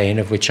campaign,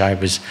 of which I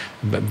was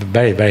a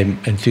very, very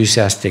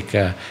enthusiastic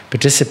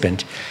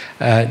participant,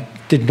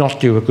 did not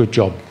do a good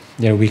job.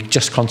 We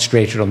just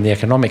concentrated on the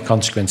economic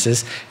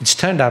consequences. It's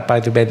turned out, by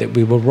the way, that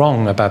we were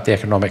wrong about the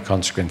economic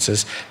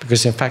consequences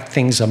because, in fact,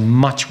 things are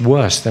much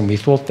worse than we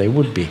thought they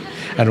would be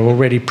and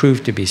already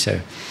proved to be so.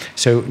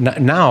 So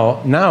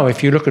now,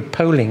 if you look at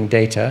polling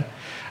data,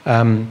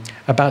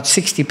 about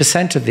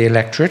 60% of the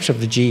electorate,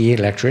 of the GE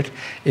electorate,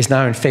 is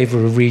now in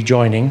favour of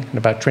rejoining, and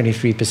about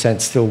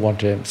 23% still want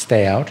to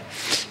stay out.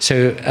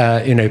 So,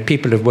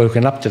 people have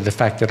woken up to the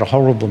fact that a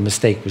horrible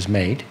mistake was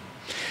made.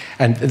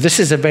 And this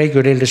is a very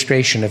good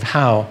illustration of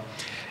how,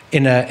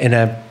 in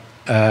a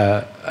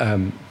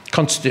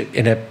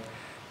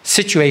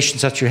situation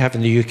such as you have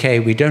in the UK,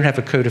 we don't have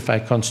a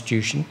codified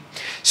constitution.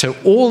 So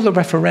all the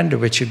referenda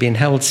which have been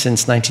held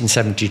since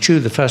 1972,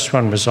 the first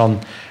one was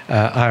on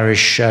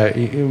Irish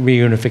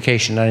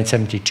reunification,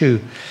 1972,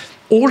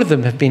 all of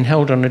them have been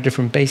held on a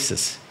different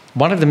basis.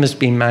 One of them has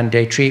been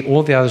mandatory,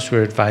 all the others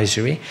were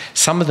advisory.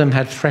 Some of them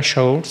had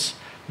thresholds,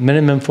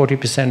 minimum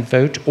 40%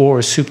 vote, or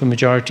a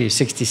supermajority,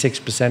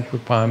 66%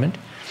 requirement.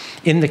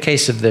 In the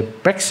case of the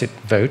Brexit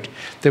vote,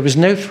 there was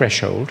no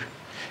threshold.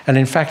 And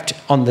in fact,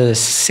 on the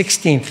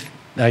 16th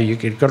you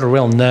got a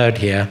real nerd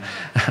here.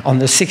 On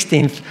the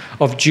 16th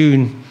of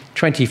June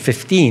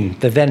 2015,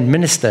 the then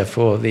Minister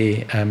for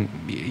the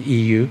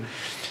EU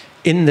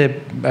in the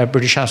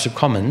British House of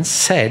Commons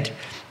said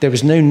there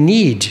was no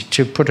need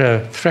to put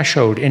a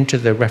threshold into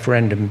the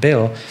referendum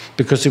bill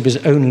because it was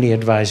only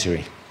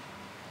advisory.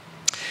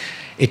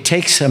 It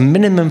takes a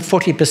minimum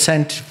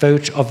 40%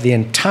 vote of the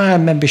entire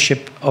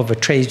membership of a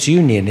trades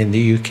union in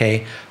the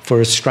UK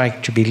for a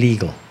strike to be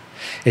legal.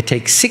 It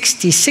takes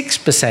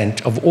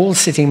 66% of all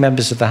sitting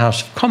members of the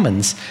House of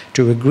Commons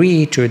to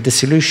agree to a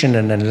dissolution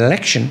and an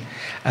election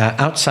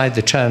outside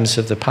the terms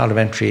of the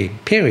parliamentary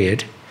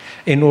period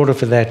in order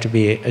for there to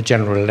be a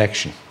general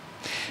election.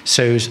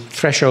 So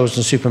thresholds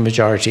and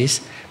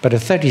supermajorities, but a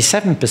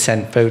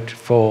 37% vote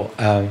for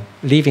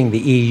leaving the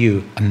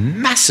EU, a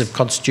massive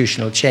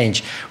constitutional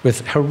change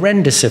with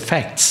horrendous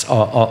effects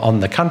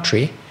on the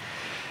country,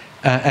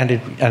 and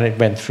it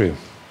went through.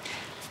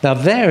 Now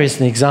there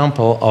is an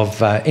example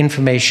of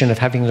information, of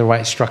having the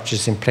right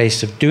structures in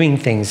place, of doing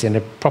things in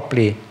a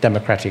properly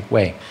democratic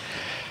way.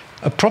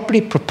 A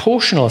properly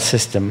proportional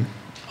system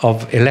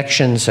of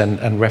elections and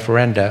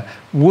referenda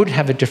would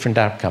have a different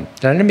outcome.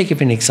 Now, let me give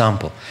you an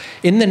example.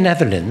 In the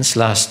Netherlands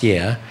last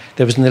year,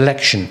 there was an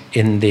election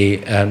in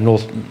the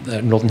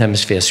Northern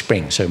Hemisphere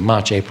spring, so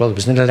March, April, there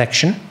was an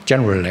election,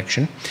 general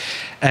election,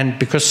 and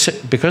because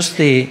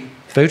the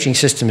voting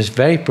system is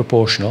very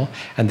proportional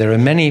and there are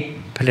many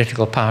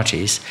political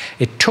parties,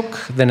 it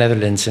took the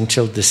Netherlands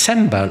until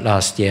December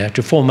last year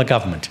to form a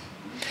government.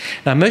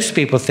 Now, most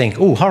people think,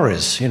 oh,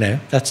 horrors,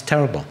 that's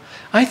terrible.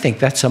 I think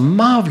that's a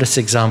marvelous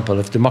example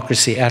of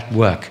democracy at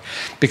work,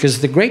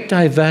 because the great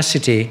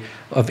diversity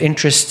of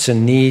interests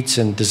and needs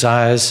and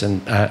desires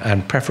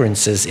and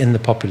preferences in the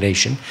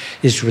population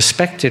is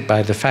respected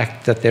by the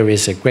fact that there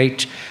is a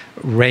great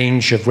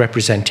range of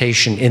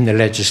representation in the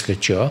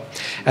legislature,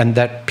 and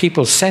that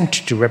people sent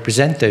to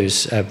represent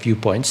those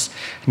viewpoints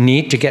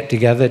need to get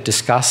together,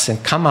 discuss,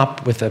 and come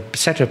up with a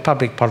set of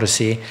public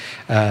policy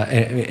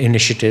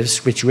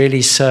initiatives which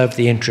really serve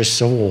the interests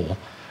of all.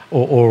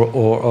 Or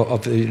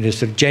of the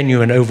sort of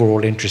genuine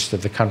overall interest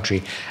of the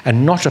country,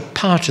 and not a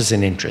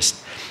partisan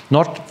interest,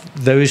 not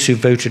those who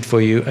voted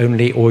for you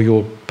only or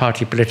your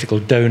party political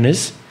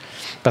donors,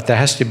 but there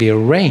has to be a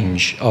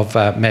range of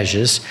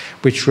measures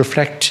which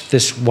reflect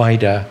this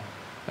wider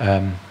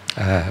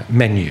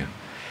menu.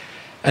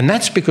 And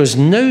that's because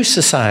no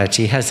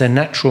society has a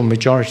natural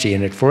majority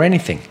in it for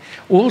anything.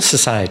 All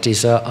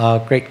societies are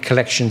great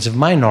collections of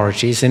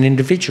minorities and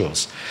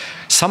individuals.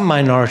 Some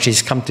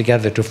minorities come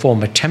together to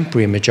form a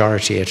temporary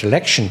majority at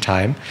election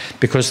time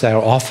because they're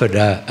offered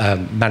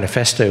a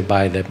manifesto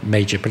by the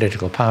major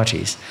political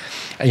parties.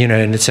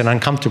 And it's an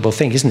uncomfortable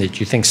thing, isn't it?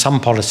 You think some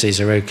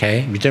policies are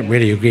okay, you don't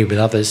really agree with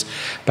others,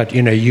 but,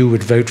 you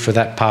would vote for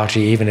that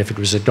party even if it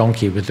was a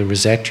donkey with the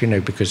rosette,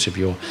 because of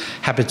your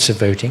habits of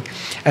voting.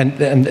 And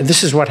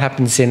this is what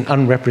happens in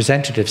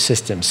unrepresentative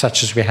systems,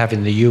 such as we have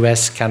in the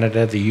US,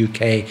 Canada, the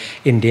UK,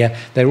 India.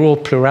 They're all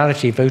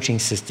plurality voting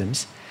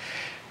systems.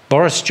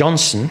 Boris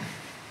Johnson,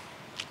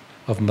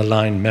 of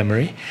malign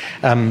memory,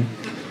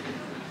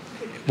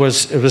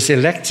 was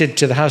elected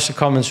to the House of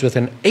Commons with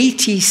an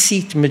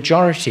 80-seat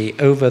majority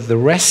over the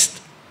rest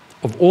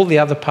of all the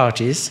other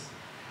parties,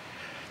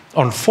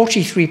 on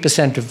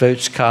 43% of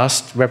votes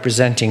cast,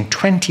 representing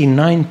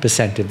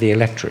 29% of the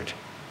electorate.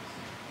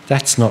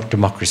 That's not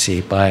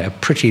democracy by a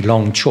pretty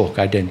long chalk,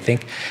 I don't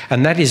think.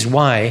 And that is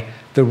why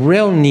the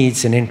real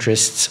needs and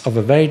interests of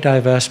a very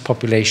diverse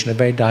population, a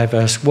very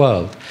diverse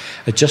world,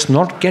 are just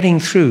not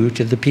getting through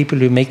to the people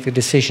who make the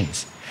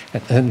decisions.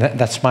 And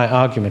that's my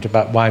argument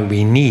about why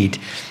we need,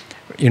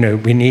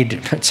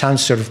 it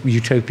sounds sort of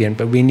utopian,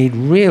 but we need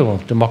real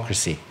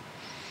democracy.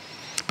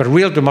 But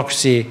real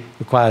democracy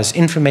requires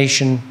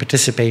information,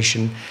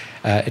 participation.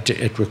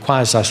 It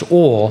requires us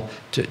all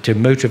to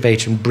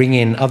motivate and bring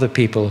in other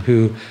people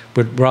who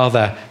would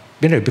rather,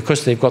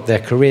 because they've got their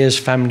careers,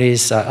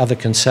 families, other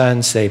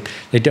concerns, they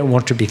don't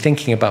want to be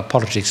thinking about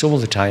politics all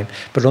the time.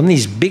 But on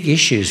these big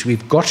issues,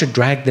 we've got to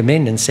drag them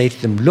in and say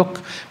to them,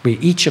 look,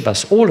 each of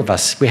us, all of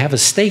us, we have a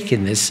stake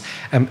in this,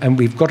 and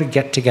we've got to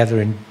get together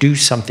and do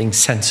something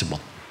sensible.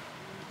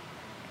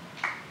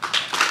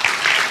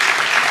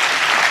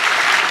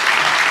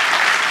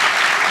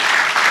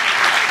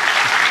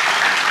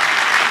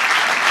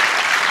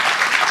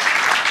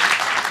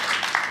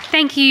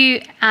 Thank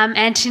you,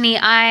 Anthony.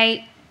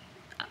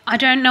 I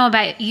don't know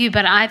about you,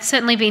 but I've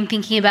certainly been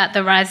thinking about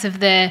the rise of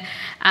the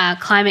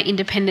climate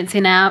independence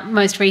in our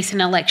most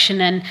recent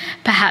election, and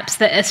perhaps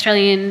the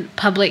Australian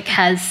public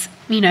has,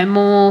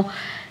 more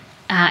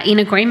in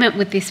agreement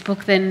with this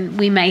book than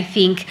we may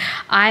think.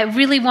 I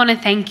really want to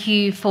thank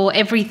you for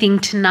everything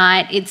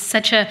tonight. It's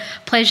such a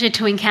pleasure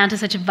to encounter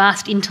such a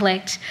vast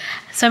intellect,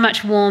 so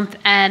much warmth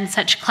and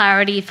such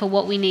clarity for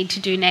what we need to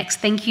do next.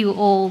 Thank you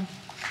all,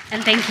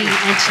 and thank you,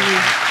 Anthony.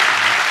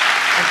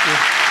 Thank you.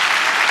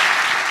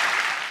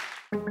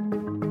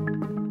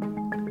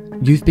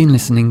 You've been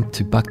listening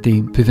to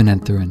Bhakti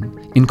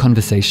Puvanantharan in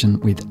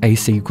conversation with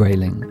AC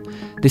Grayling.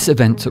 This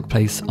event took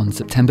place on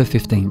September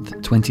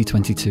 15th,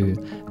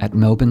 2022 at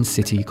Melbourne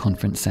City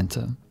Conference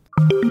Centre.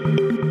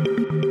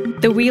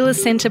 The Wheeler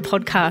Centre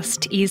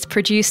podcast is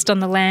produced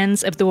on the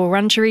lands of the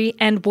Wurundjeri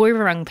and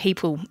Woiwurrung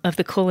people of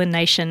the Kulin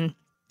Nation.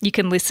 You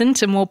can listen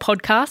to more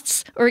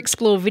podcasts or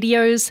explore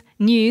videos,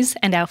 news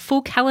and our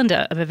full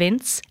calendar of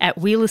events at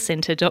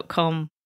wheelercentre.com.